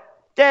York,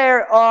 they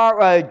are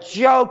a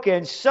joke,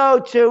 and so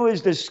too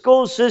is the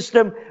school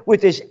system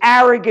with this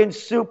arrogant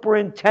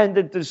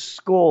superintendent of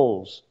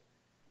schools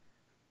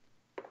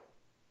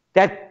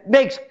that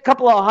makes a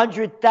couple of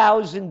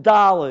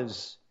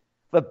 $100,000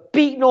 for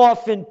beating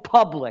off in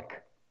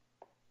public.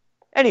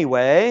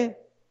 Anyway,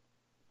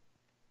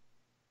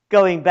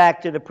 going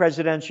back to the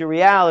presidential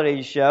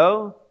reality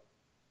show,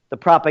 the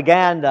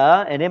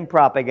propaganda and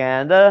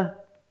impropaganda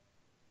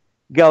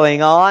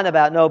going on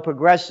about no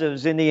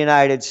progressives in the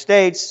United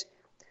States.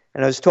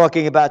 And I was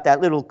talking about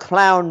that little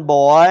clown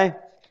boy,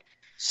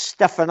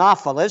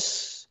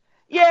 Stephanopoulos.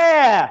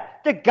 Yeah,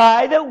 the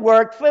guy that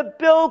worked for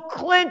Bill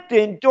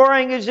Clinton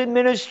during his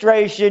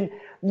administration,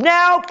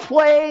 now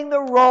playing the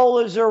role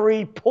as a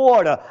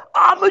reporter.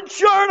 I'm a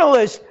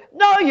journalist.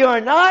 No, you're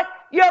not.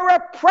 You're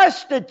a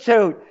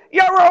prostitute.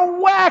 You're a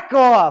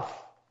whack-off.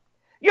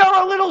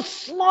 You're a little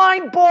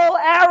slimeball,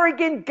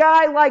 arrogant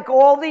guy like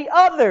all the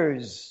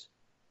others.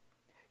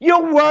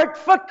 You worked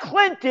for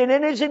Clinton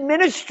and his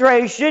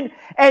administration,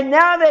 and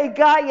now they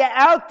got you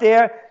out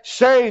there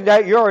saying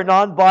that you're an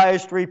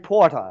unbiased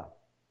reporter.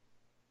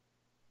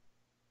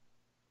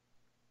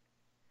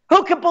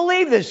 Who can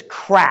believe this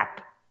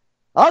crap?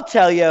 I'll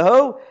tell you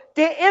who.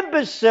 The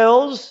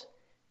imbeciles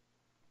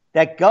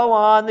that go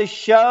on the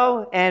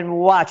show and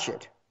watch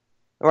it.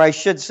 Or I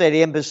should say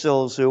the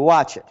imbeciles who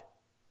watch it.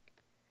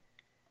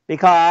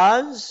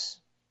 Because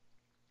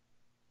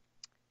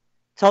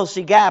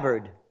Tulsi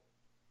Gabbard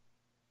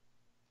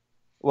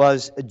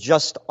was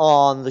just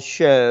on the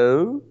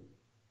show.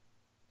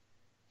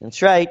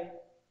 That's right.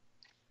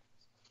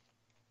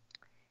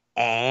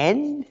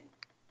 And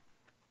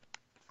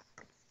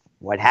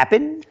what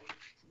happened?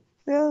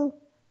 Well,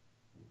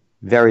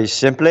 very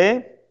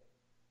simply,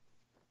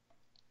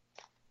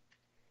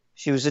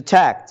 she was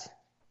attacked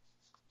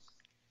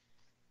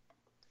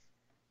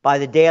by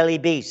the Daily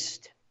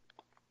Beast.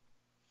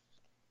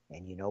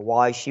 And you know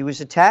why she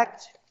was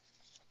attacked?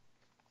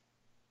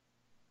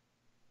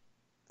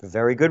 For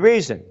very good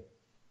reason.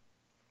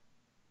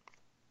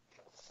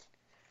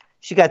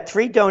 She got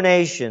 3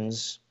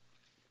 donations,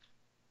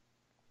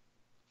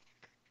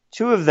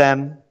 2 of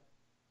them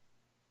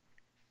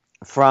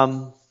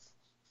from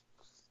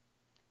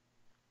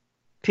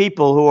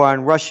people who are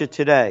in Russia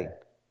Today,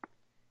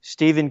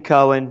 Stephen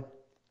Cohen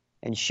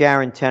and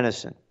Sharon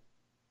Tennyson.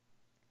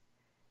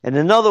 And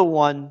another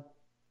one,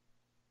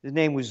 his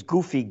name was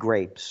Goofy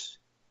Grapes.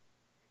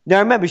 Now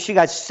remember, she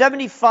got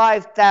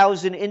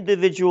 75,000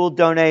 individual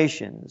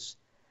donations.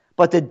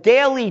 But the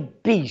Daily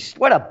Beast,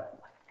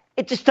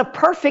 it's just a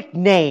perfect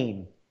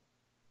name.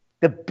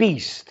 The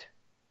Beast.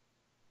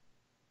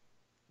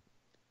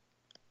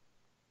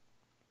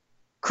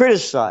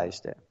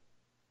 Criticized her.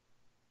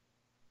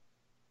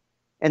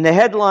 And the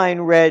headline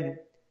read,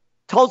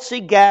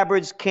 Tulsi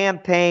Gabbard's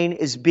campaign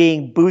is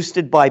being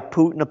boosted by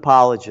Putin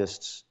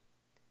apologists.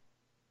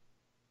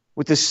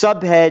 With the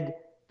subhead,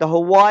 the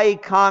Hawaii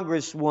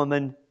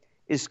Congresswoman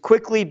is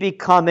quickly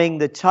becoming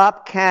the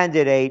top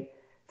candidate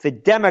for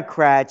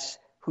Democrats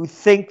who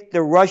think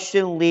the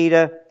Russian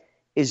leader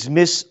is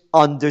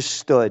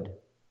misunderstood.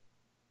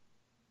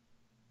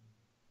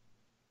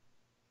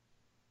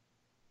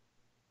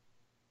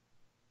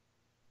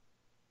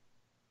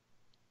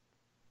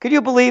 Could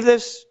you believe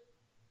this?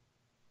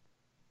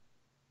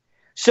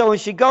 So when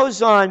she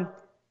goes on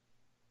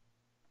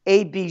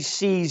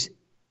ABC's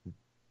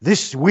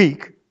This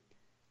Week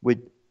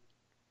with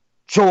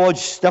George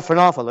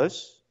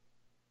Stephanopoulos,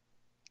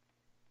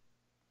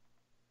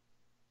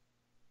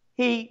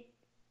 he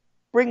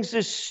brings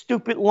this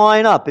stupid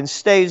line up and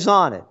stays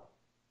on it.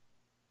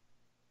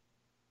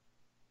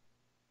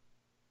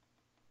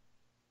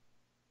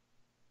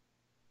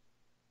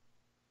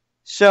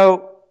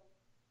 So,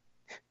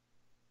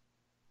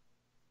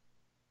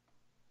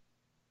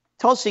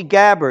 Tulsi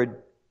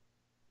Gabbard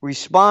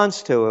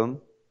responds to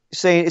him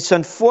saying, it's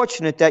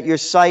unfortunate that you're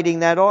citing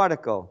that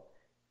article,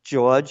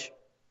 George,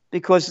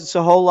 because it's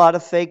a whole lot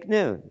of fake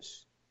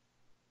news.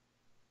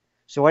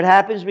 So what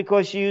happens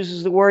because she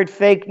uses the word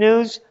fake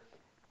news?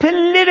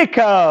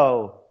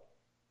 Politico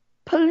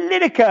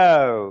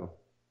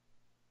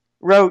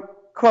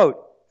wrote,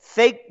 quote,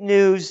 fake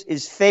news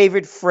is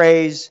favorite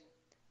phrase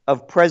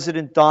of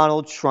President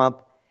Donald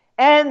Trump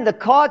and the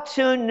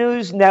Cartoon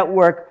News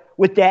Network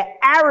with their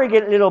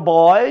arrogant little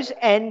boys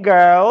and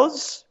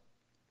girls.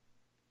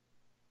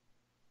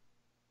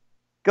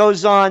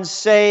 Goes on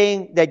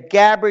saying that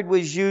Gabbard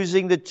was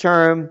using the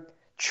term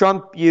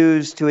Trump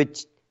used to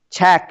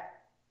attack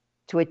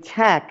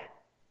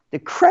the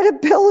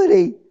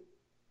credibility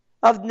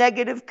of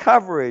negative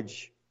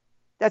coverage.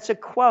 That's a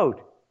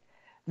quote.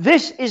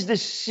 This is the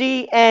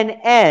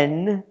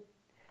CNN,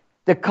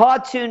 the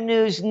Cartoon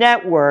News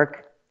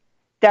Network,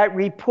 that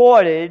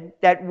reported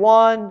that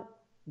Juan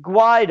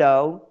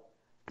Guaido,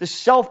 the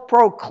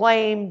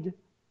self-proclaimed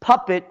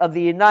puppet of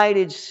the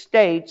United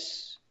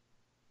States,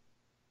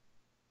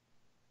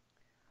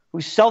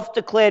 who's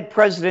self-declared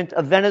president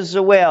of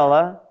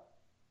Venezuela.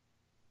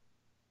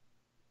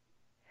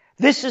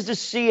 This is the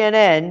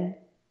CNN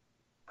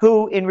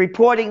who, in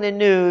reporting the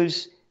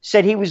news,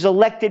 said he was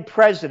elected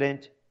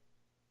president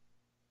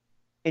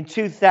in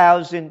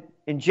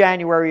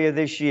January of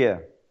this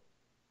year.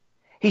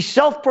 He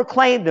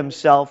self-proclaimed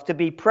himself to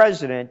be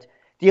president.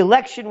 The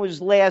election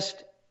was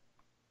last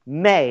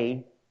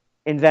May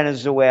in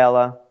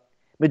Venezuela.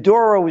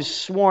 Maduro was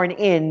sworn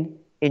in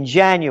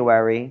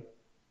January.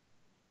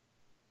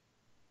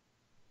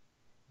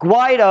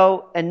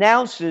 Guaido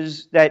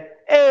announces that,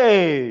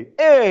 hey,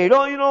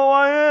 don't you know who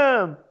I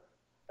am?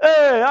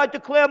 Hey, I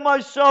declare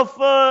myself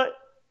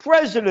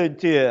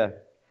president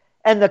here.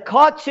 And the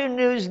Cartoon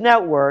News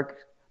Network,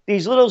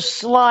 these little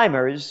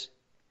slimers,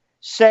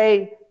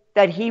 say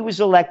that he was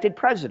elected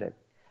president.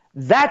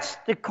 That's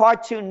the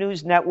Cartoon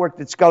News Network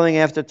that's going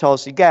after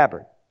Tulsi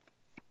Gabbard.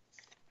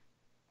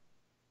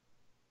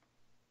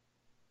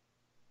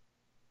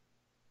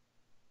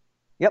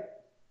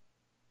 Yep.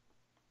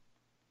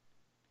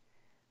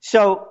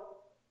 So,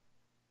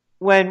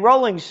 when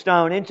Rolling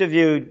Stone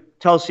interviewed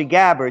Tulsi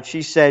Gabbard,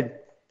 she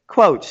said,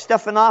 quote,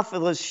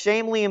 Stephanopoulos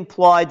shamefully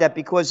implied that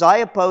because I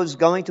oppose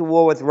going to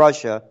war with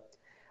Russia,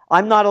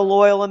 I'm not a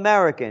loyal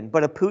American,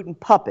 but a Putin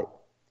puppet.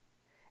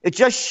 It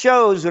just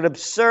shows what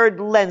absurd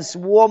lengths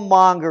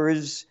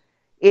warmongers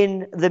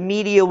in the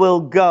media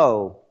will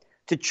go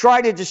to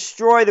try to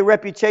destroy the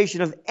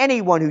reputation of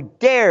anyone who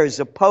dares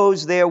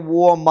oppose their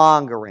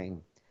warmongering.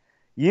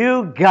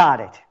 You got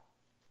it.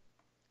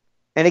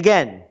 And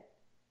again,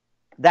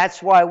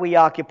 that's why we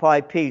Occupy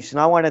Peace. And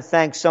I want to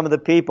thank some of the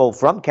people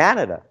from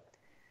Canada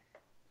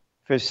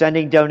for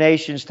sending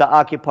donations to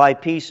Occupy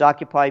Peace,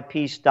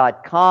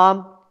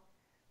 occupypeace.com.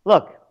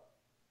 Look,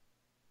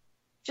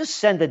 just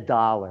send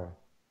 $1.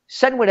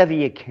 Send whatever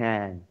you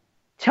can.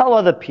 Tell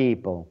other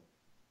people.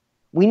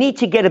 We need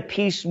to get a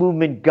peace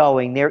movement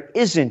going. There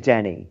isn't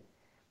any.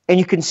 And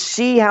you can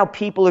see how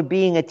people are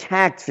being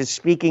attacked for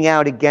speaking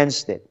out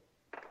against it.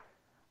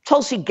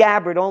 Tulsi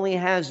Gabbard only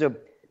has a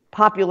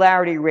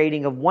popularity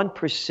rating of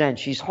 1%.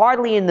 She's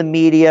hardly in the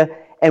media,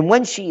 and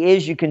when she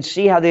is, you can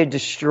see how they're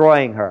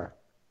destroying her.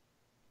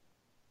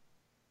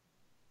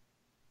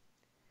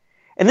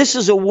 And this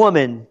is a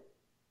woman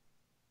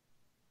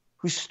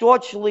who's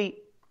staunchly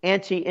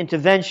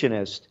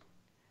anti-interventionist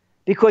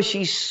because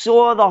she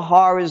saw the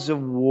horrors of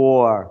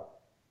war.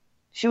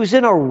 She was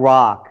in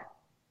Iraq.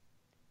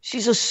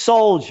 She's a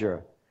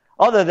soldier.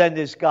 Other than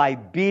this guy,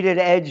 Beat It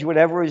Edge,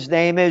 whatever his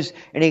name is,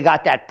 and he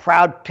got that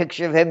proud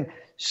picture of him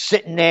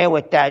sitting there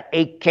with that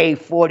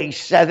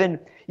AK-47.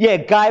 Yeah,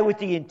 guy with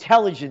the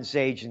intelligence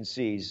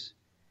agencies.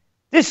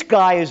 This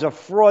guy is a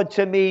fraud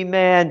to me,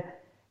 man.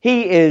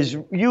 He is,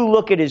 you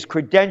look at his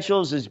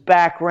credentials, his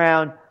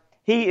background,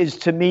 he is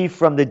to me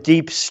from the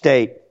deep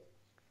state.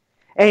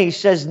 And he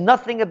says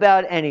nothing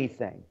about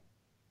anything.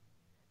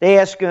 They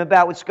ask him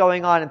about what's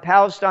going on in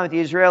Palestine with the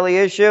Israeli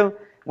issue.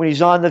 When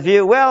he's on The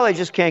View, well, they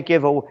just can't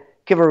give a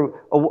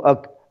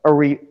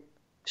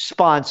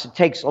response. It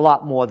takes a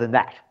lot more than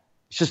that.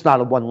 It's just not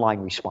a one-line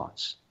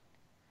response.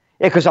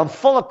 Yeah, because I'm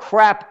full of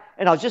crap,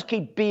 and I'll just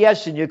keep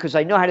BSing you because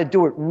I know how to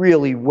do it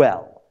really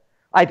well.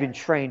 I've been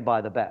trained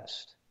by the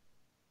best.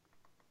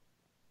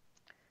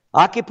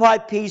 Occupy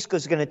peace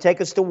because it's going to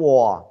take us to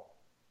war.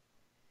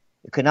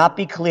 It could not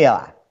be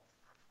clearer.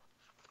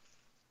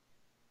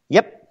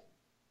 Yep.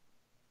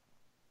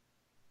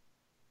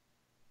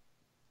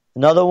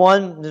 Another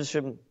one, this is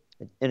from,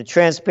 in a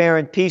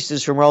transparent piece,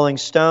 this is from Rolling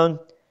Stone,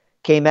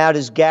 came out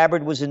as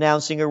Gabbard was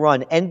announcing a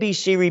run.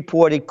 NBC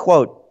reported,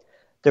 quote,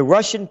 the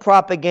Russian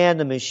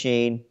propaganda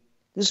machine,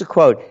 this is a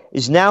quote,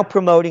 is now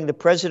promoting the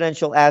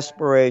presidential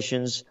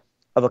aspirations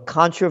of a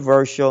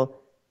controversial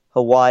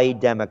Hawaii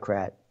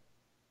Democrat.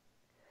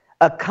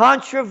 A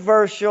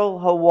controversial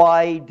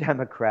Hawaii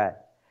Democrat.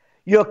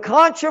 You're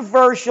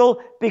controversial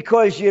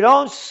because you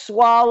don't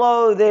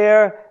swallow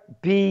their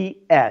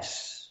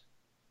BS.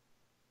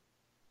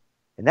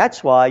 And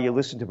that's why you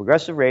listen to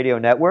Progressive Radio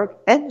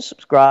Network and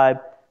subscribe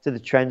to the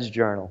Trends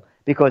Journal,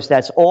 because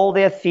that's all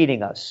they're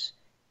feeding us.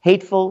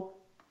 Hateful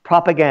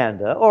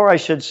propaganda, or I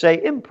should say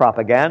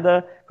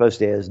impropaganda, because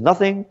there's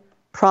nothing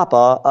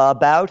proper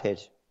about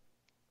it.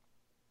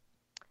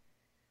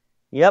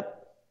 Yep.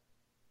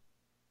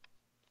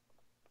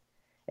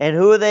 And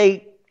who are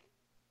they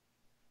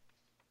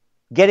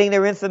getting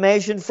their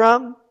information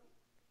from?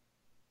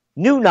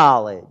 New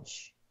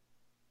Knowledge.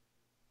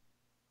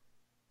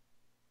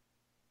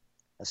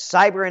 A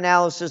cyber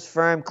analysis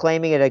firm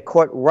claiming it had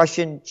caught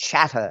Russian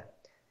chatter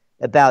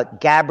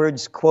about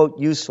Gabbard's, quote,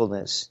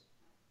 usefulness.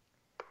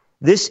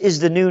 This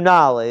is the New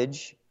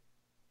Knowledge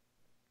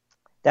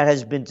that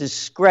has been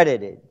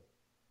discredited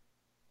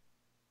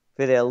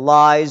for their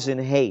lies and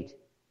hate.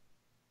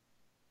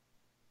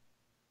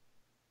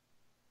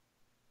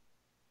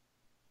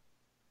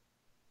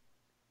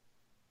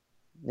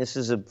 This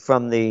is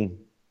from the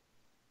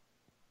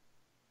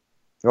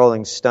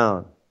Rolling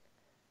Stone.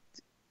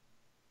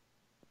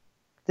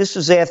 This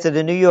was after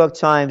the New York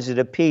Times did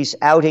a piece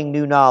outing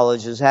New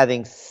Knowledge as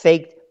having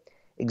faked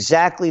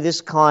exactly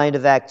this kind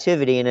of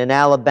activity in an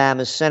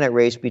Alabama Senate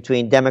race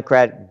between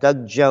Democrat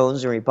Doug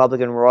Jones and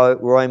Republican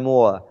Roy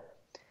Moore.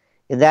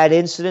 In that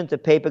incident, the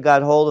paper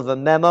got hold of a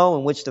memo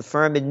in which the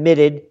firm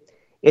admitted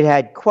it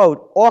had,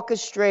 quote,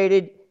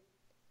 orchestrated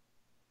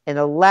an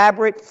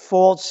elaborate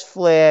false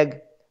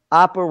flag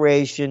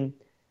operation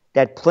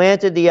that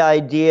planted the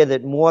idea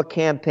that Moore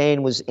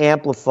campaign was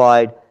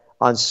amplified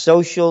on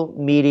social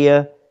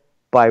media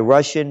by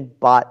Russian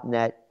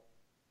botnet,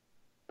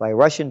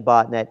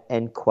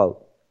 end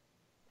quote.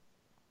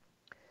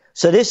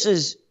 So this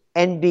is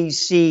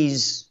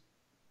NBC's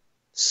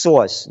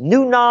source.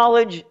 New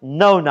knowledge,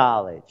 no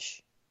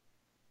knowledge.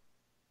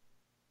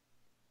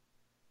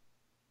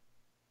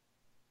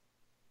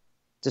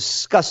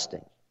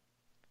 Disgusting.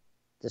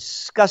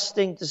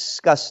 Disgusting,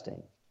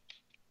 disgusting.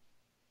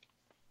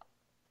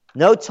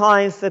 No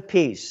time for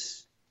peace.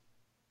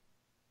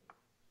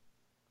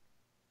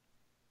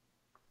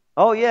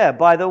 Oh, yeah,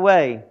 by the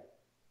way,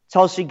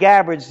 Tulsi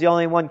Gabbard's the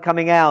only one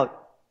coming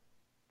out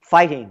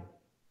fighting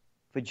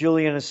for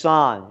Julian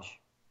Assange.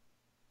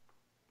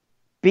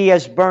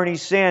 B.S. Bernie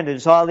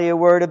Sanders, hardly a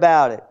word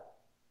about it.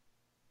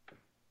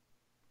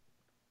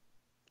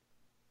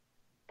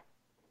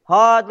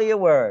 Hardly a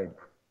word.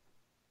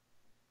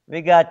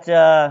 We got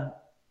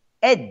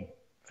Ed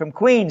from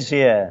Queens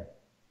here.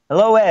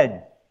 Hello,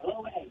 Ed.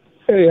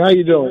 Hey, how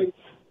you doing?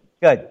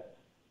 Good.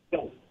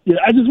 Yeah,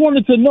 I just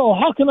wanted to know,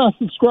 how can I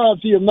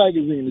subscribe to your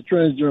magazine, the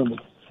Trends Journal?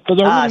 Because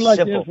I really like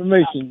simple. the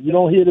information. You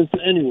don't hear this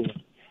anywhere.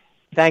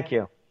 Thank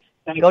you.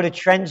 Go to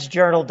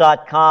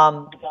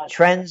trendsjournal.com,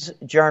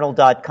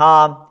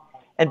 trendsjournal.com.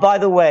 And by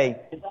the way,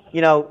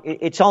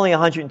 it's only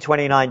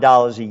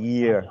 $129 a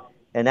year.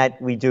 And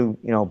that we do,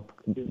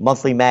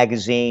 monthly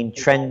magazine,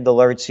 trend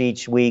alerts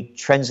each week,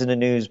 Trends in the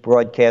News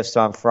broadcast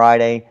on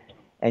Friday,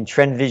 and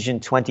Trend Vision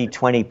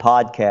 2020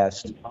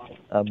 podcast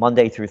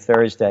Monday through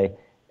Thursday.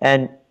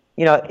 And,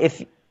 if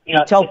you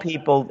tell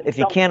people, if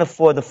you can't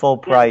afford the full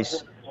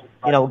price,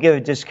 we'll give a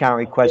discount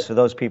request for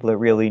those people that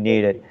really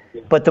need it.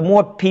 But the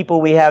more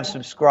people we have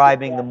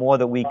subscribing, the more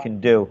that we can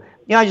do.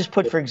 I just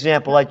put, for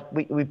example, like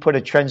we put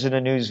a Trends in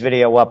the News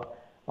video up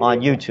on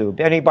YouTube.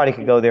 Anybody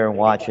can go there and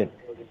watch it.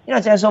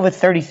 It has over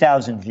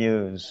 30,000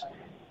 views.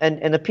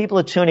 And the people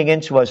are tuning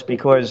into us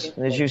because,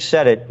 as you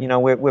said it,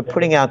 we're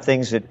putting out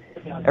things that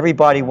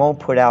everybody won't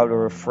put out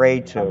or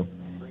afraid to.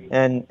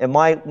 And in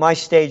my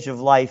stage of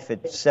life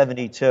at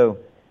 72,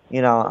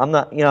 I'm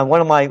not,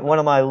 one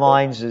of my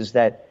lines is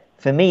that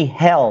for me,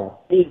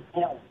 hell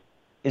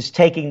is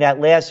taking that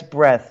last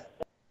breath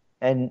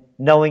and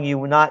knowing you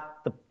were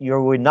not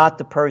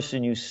the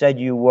person you said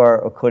you were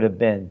or could have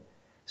been.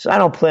 So I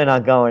don't plan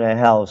on going to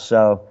hell.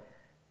 So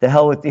the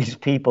hell with these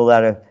people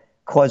that are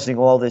causing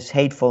all this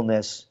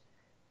hatefulness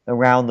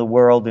around the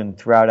world and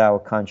throughout our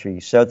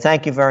country. So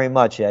thank you very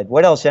much, Ed.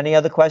 What else? Any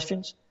other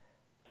questions?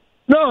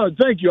 No,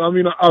 thank you. I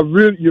mean,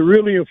 you're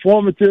really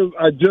informative.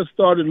 I just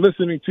started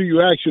listening to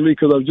you, actually,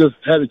 because I've just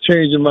had a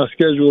change in my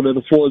schedule that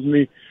affords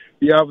me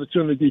the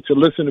opportunity to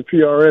listen to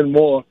PRN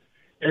more.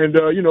 And,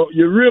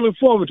 you're real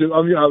informative.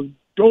 I mean, I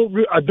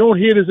don't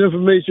hear this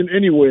information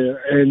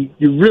anywhere, and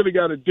you really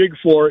got to dig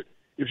for it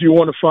if you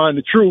want to find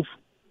the truth.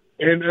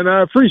 And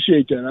I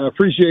appreciate that. I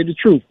appreciate the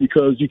truth,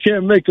 because you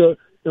can't make a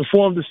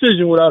informed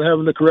decision without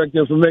having the correct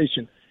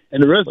information.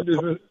 And the rest of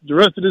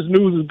this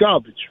news is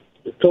garbage.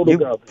 It's total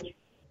garbage.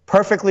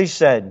 Perfectly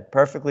said.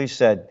 Perfectly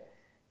said.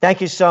 Thank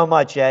you so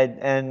much, Ed.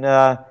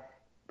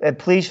 And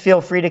please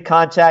feel free to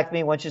contact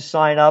me once you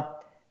sign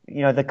up.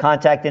 The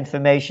contact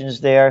information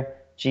is there.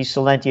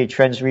 gsalenti at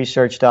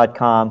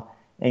trendsresearch.com.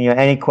 And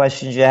any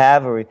questions you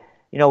have, or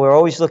we're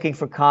always looking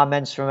for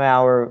comments from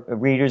our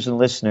readers and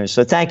listeners.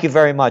 So thank you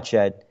very much,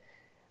 Ed.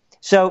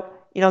 So,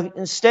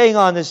 in staying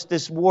on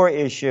this war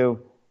issue,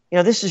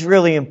 this is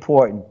really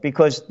important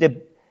because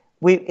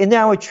in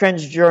our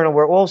Trends Journal,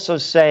 we're also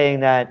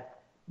saying that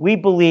we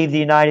believe the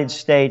United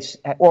States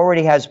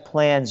already has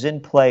plans in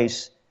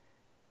place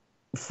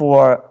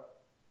for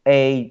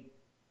a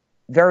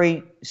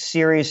very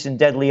serious and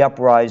deadly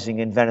uprising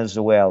in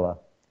Venezuela.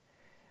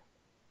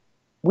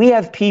 We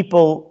have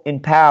people in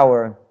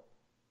power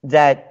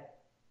that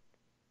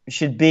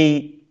should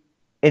be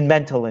in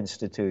mental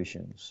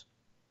institutions,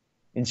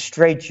 in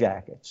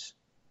straitjackets.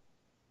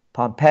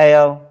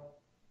 Pompeo,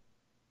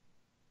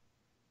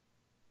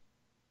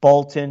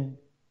 Bolton,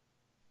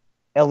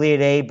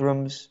 Elliot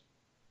Abrams,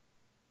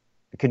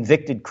 a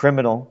convicted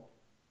criminal,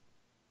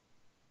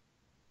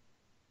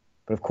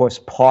 but of course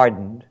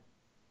pardoned.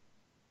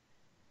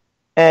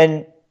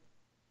 And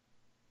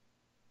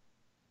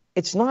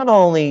it's not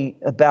only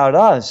about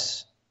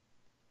us,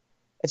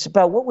 it's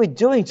about what we're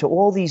doing to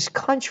all these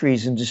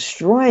countries and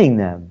destroying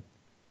them.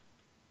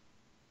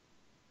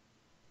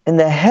 And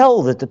the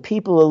hell that the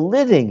people are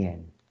living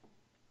in.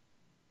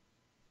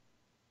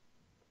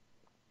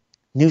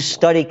 New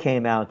study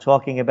came out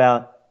talking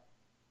about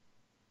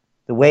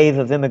the wave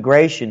of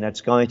immigration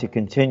that's going to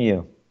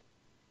continue.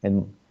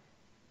 And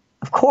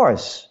of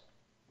course,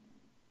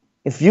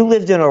 if you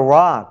lived in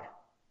Iraq,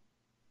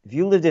 if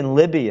you lived in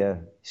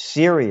Libya,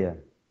 Syria,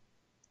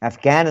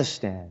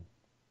 Afghanistan,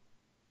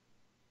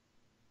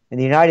 and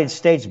the United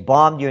States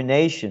bombed your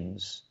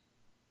nations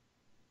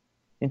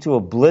into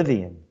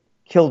oblivion,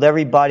 killed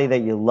everybody that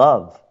you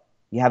love,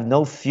 you have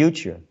no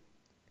future,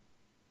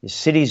 your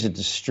cities are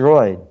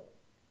destroyed,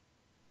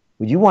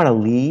 would you want to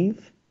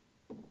leave?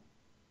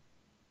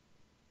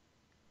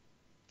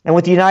 And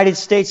what the United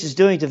States is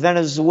doing to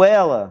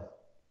Venezuela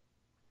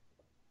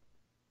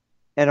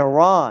and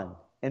Iran,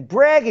 and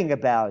bragging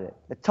about it,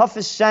 the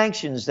toughest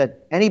sanctions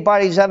that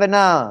anybody's ever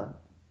known,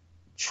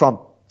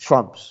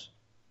 Trump's.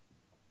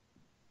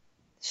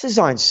 This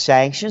aren't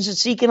sanctions,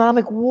 it's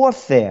economic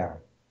warfare.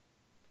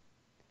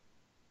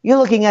 You're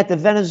looking at the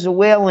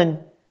Venezuelan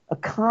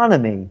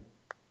economy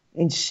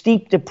in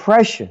steep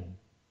depression.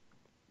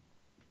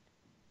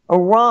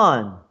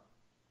 Iran,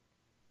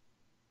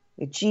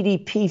 the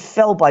GDP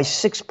fell by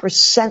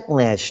 6%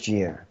 last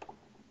year.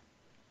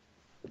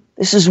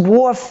 This is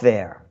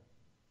warfare.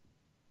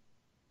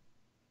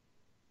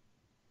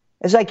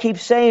 As I keep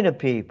saying to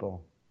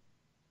people,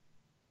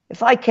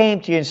 if I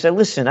came to you and said,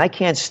 listen, I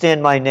can't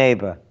stand my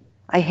neighbor,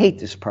 I hate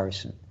this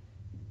person,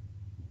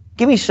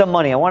 Give me some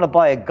money. I want to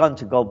buy a gun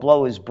to go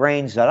blow his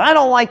brains out. I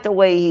don't like the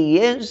way he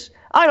is.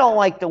 I don't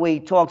like the way he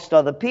talks to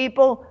other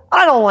people.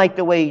 I don't like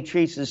the way he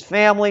treats his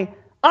family.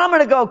 I'm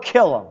going to go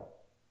kill him.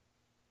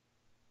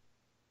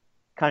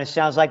 Kind of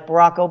sounds like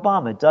Barack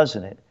Obama,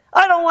 doesn't it?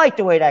 I don't like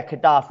the way that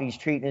Gaddafi's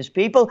treating his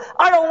people.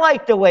 I don't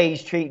like the way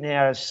he's treating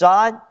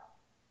Assad,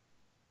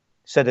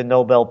 said the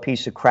Nobel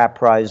Peace of Crap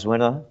Prize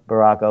winner,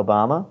 Barack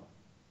Obama.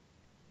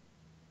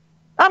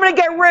 I'm going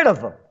to get rid of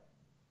him.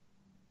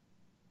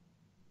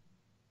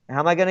 How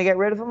am I going to get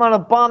rid of him? I'm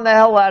going to bomb the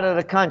hell out of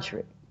the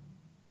country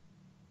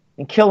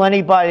and kill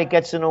anybody that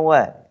gets in the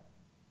way.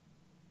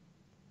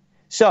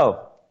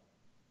 So,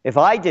 if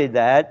I did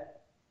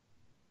that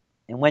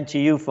and went to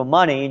you for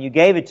money and you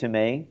gave it to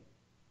me,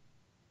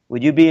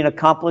 would you be an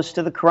accomplice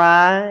to the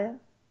crime?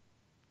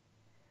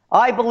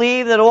 I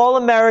believe that all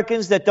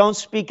Americans that don't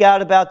speak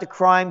out about the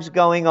crimes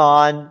going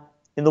on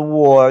in the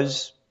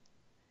wars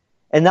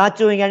and not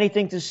doing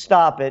anything to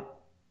stop it,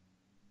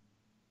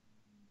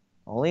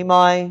 only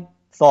my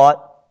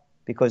thought,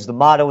 because the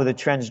motto of the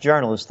Trends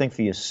Journal is think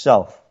for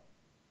yourself,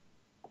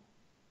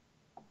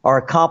 are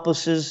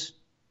accomplices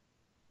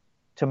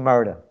to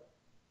murder.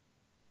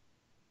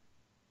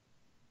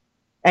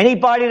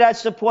 Anybody that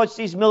supports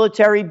these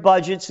military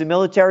budgets and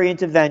military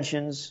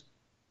interventions,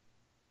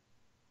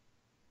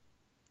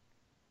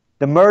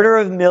 the murder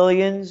of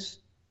millions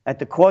at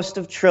the cost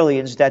of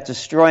trillions, that's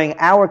destroying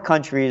our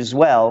country as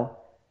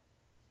well,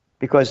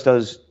 because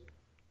those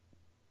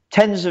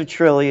tens of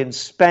trillions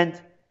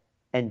spent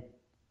and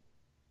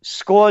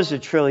scores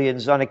of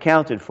trillions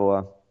unaccounted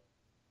for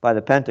by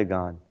the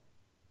Pentagon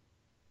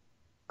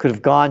could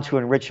have gone to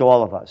enrich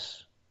all of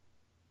us.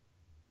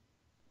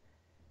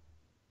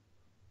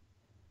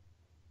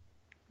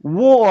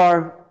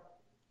 War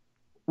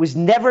was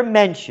never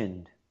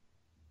mentioned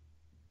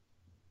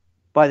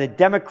by the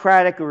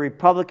Democratic or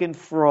Republican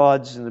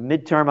frauds in the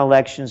midterm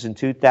elections in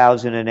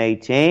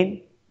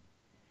 2018,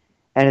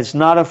 and it's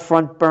not a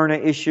front burner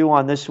issue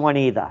on this one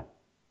either.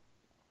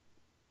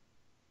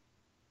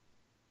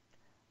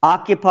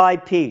 Occupy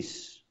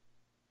peace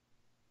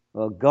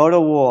or go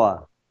to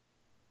war,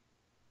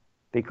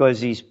 because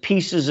these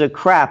pieces of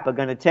crap are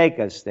going to take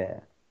us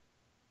there.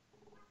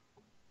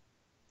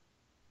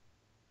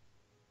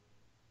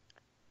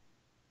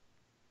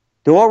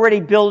 They're already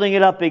building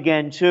it up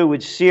again, too,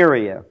 with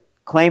Syria,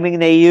 claiming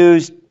they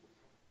used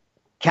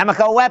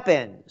chemical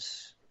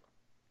weapons,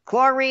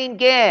 chlorine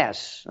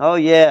gas. Oh,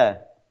 yeah.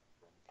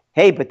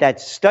 Hey, but that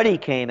study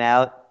came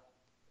out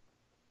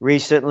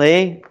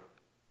recently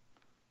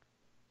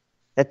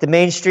that the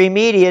mainstream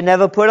media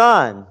never put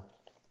on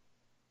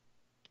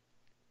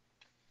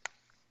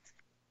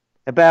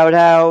about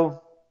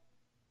how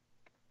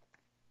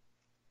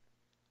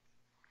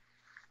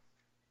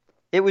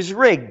it was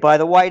rigged by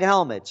the white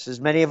helmets,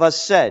 as many of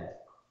us said.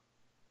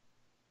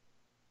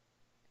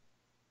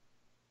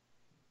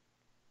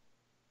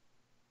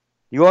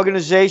 The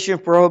Organization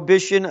for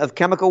Prohibition of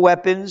Chemical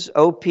Weapons,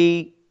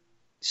 OPCW.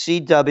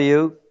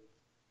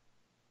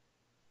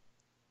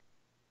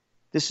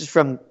 This is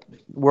from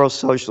World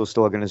Socialist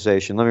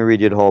Organization. Let me read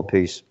you the whole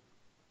piece.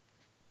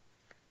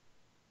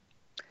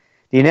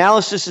 The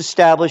analysis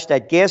established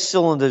that gas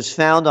cylinders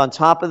found on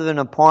top of an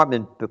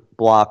apartment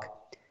block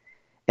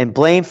and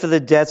blamed for the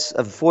deaths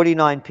of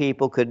 49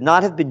 people could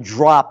not have been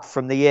dropped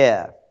from the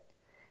air,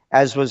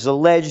 as was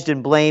alleged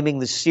in blaming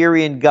the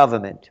Syrian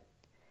government.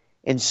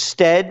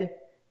 Instead,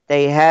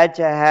 they had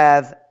to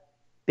have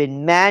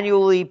been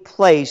manually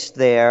placed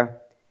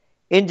there,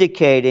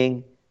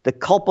 indicating the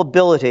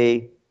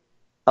culpability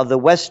of the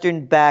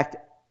Western-backed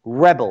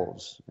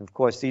rebels. Of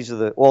course, these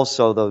are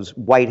also those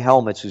white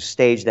helmets who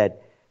staged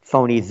that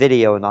phony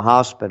video in the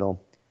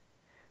hospital,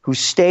 who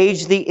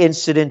staged the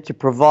incident to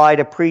provide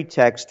a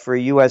pretext for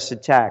a U.S.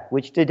 attack,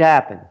 which did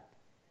happen.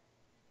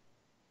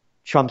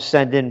 Trump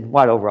sent in,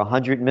 over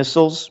 100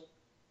 missiles?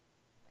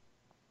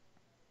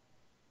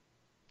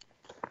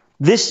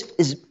 This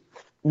is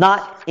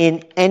not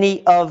in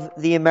any of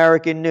the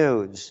American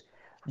news.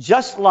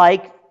 Just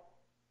like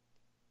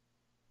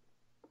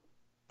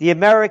the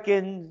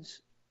American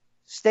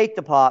State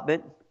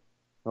Department,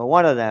 or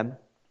one of them,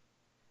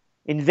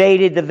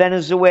 invaded the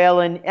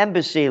Venezuelan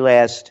embassy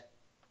last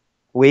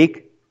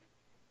week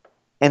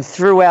and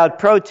threw out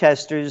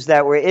protesters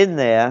that were in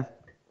there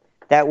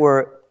that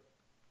were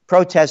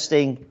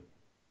protesting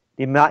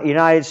the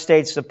United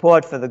States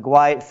support for the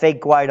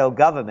fake Guaido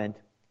government,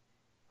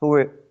 who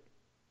were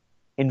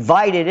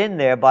invited in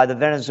there by the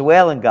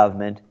Venezuelan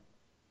government.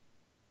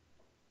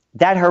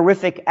 That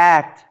horrific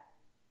act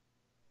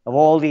of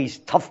all these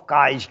tough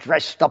guys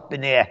dressed up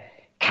in their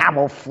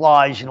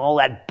camouflage and all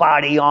that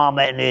body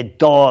armor and their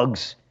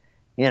dogs,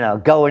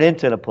 going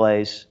into the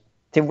place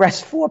to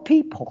arrest 4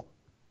 people.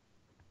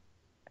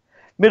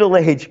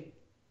 Middle-aged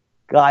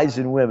guys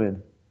and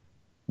women,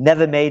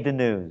 never made the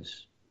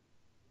news.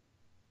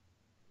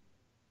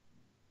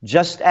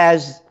 Just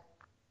as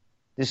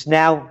this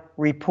now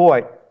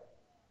report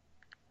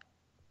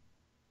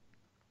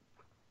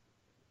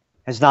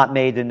has not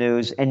made the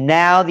news, and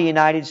now the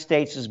United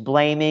States is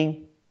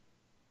blaming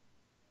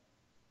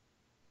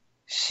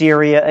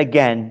Syria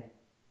again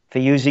for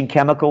using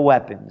chemical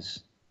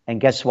weapons.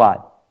 And guess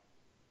what?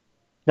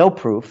 No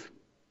proof.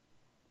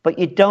 But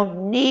you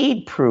don't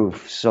need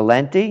proof,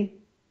 Celente.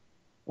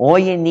 All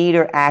you need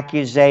are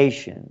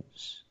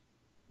accusations.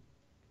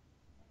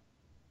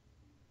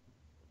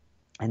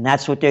 And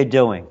that's what they're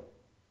doing.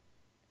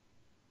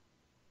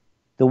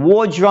 The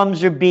war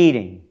drums are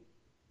beating.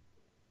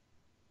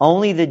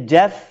 Only the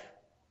deaf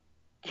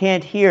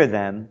can't hear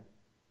them,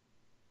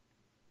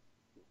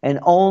 and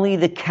only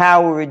the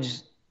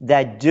cowards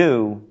that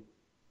do,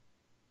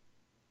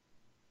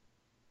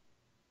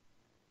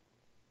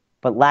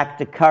 but lack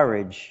the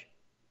courage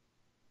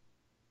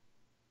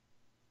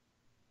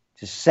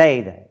to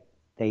say that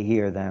they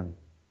hear them,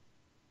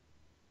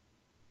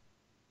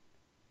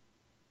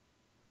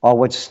 are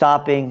what's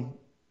stopping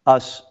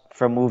us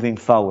from moving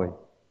forward.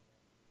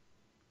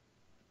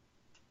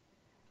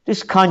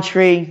 This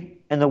country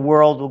and the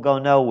world will go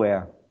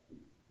nowhere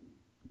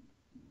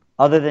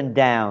other than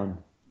down,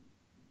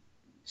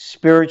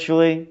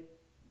 spiritually,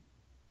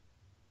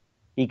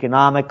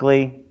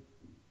 economically,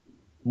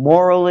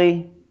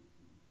 morally,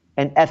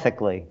 and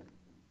ethically,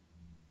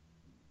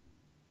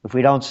 if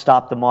we don't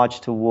stop the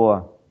march to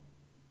war.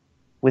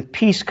 With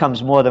peace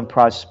comes more than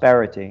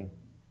prosperity.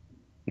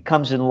 It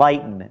comes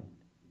enlightenment,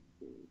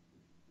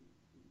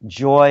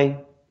 joy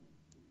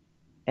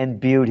and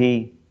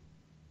beauty,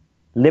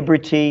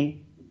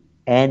 liberty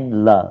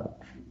and love.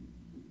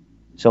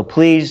 So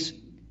please,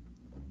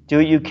 do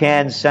what you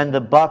can. Send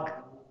a buck,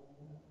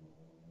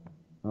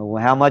 or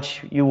how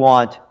much you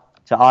want,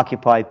 to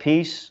Occupy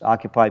Peace,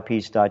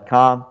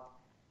 occupypeace.com,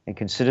 and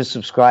consider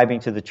subscribing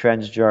to the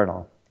Trends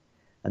Journal.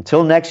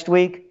 Until next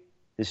week,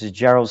 this is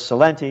Gerald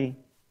Celente.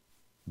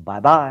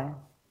 Bye-bye.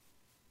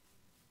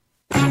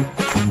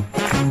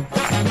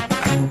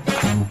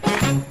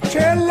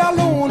 C'è la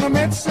luna,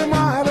 mezza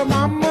mare,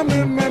 mamma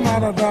mia, mi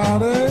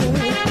maradare.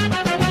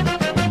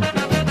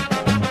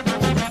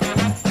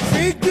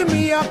 Figli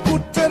mia,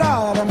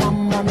 putterare,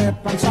 mamma mia,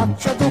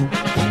 pensaccia tu.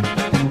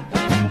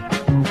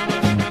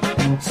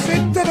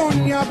 Sitte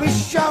d'ogni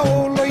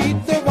pisciaolo,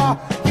 ite va,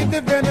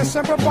 ite viene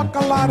sempre a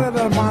baccalare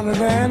del mare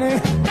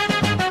bene.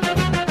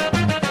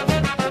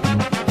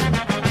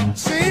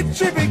 Si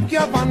ci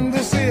picchia quando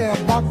si è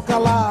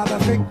baccalare,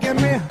 figli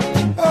mia.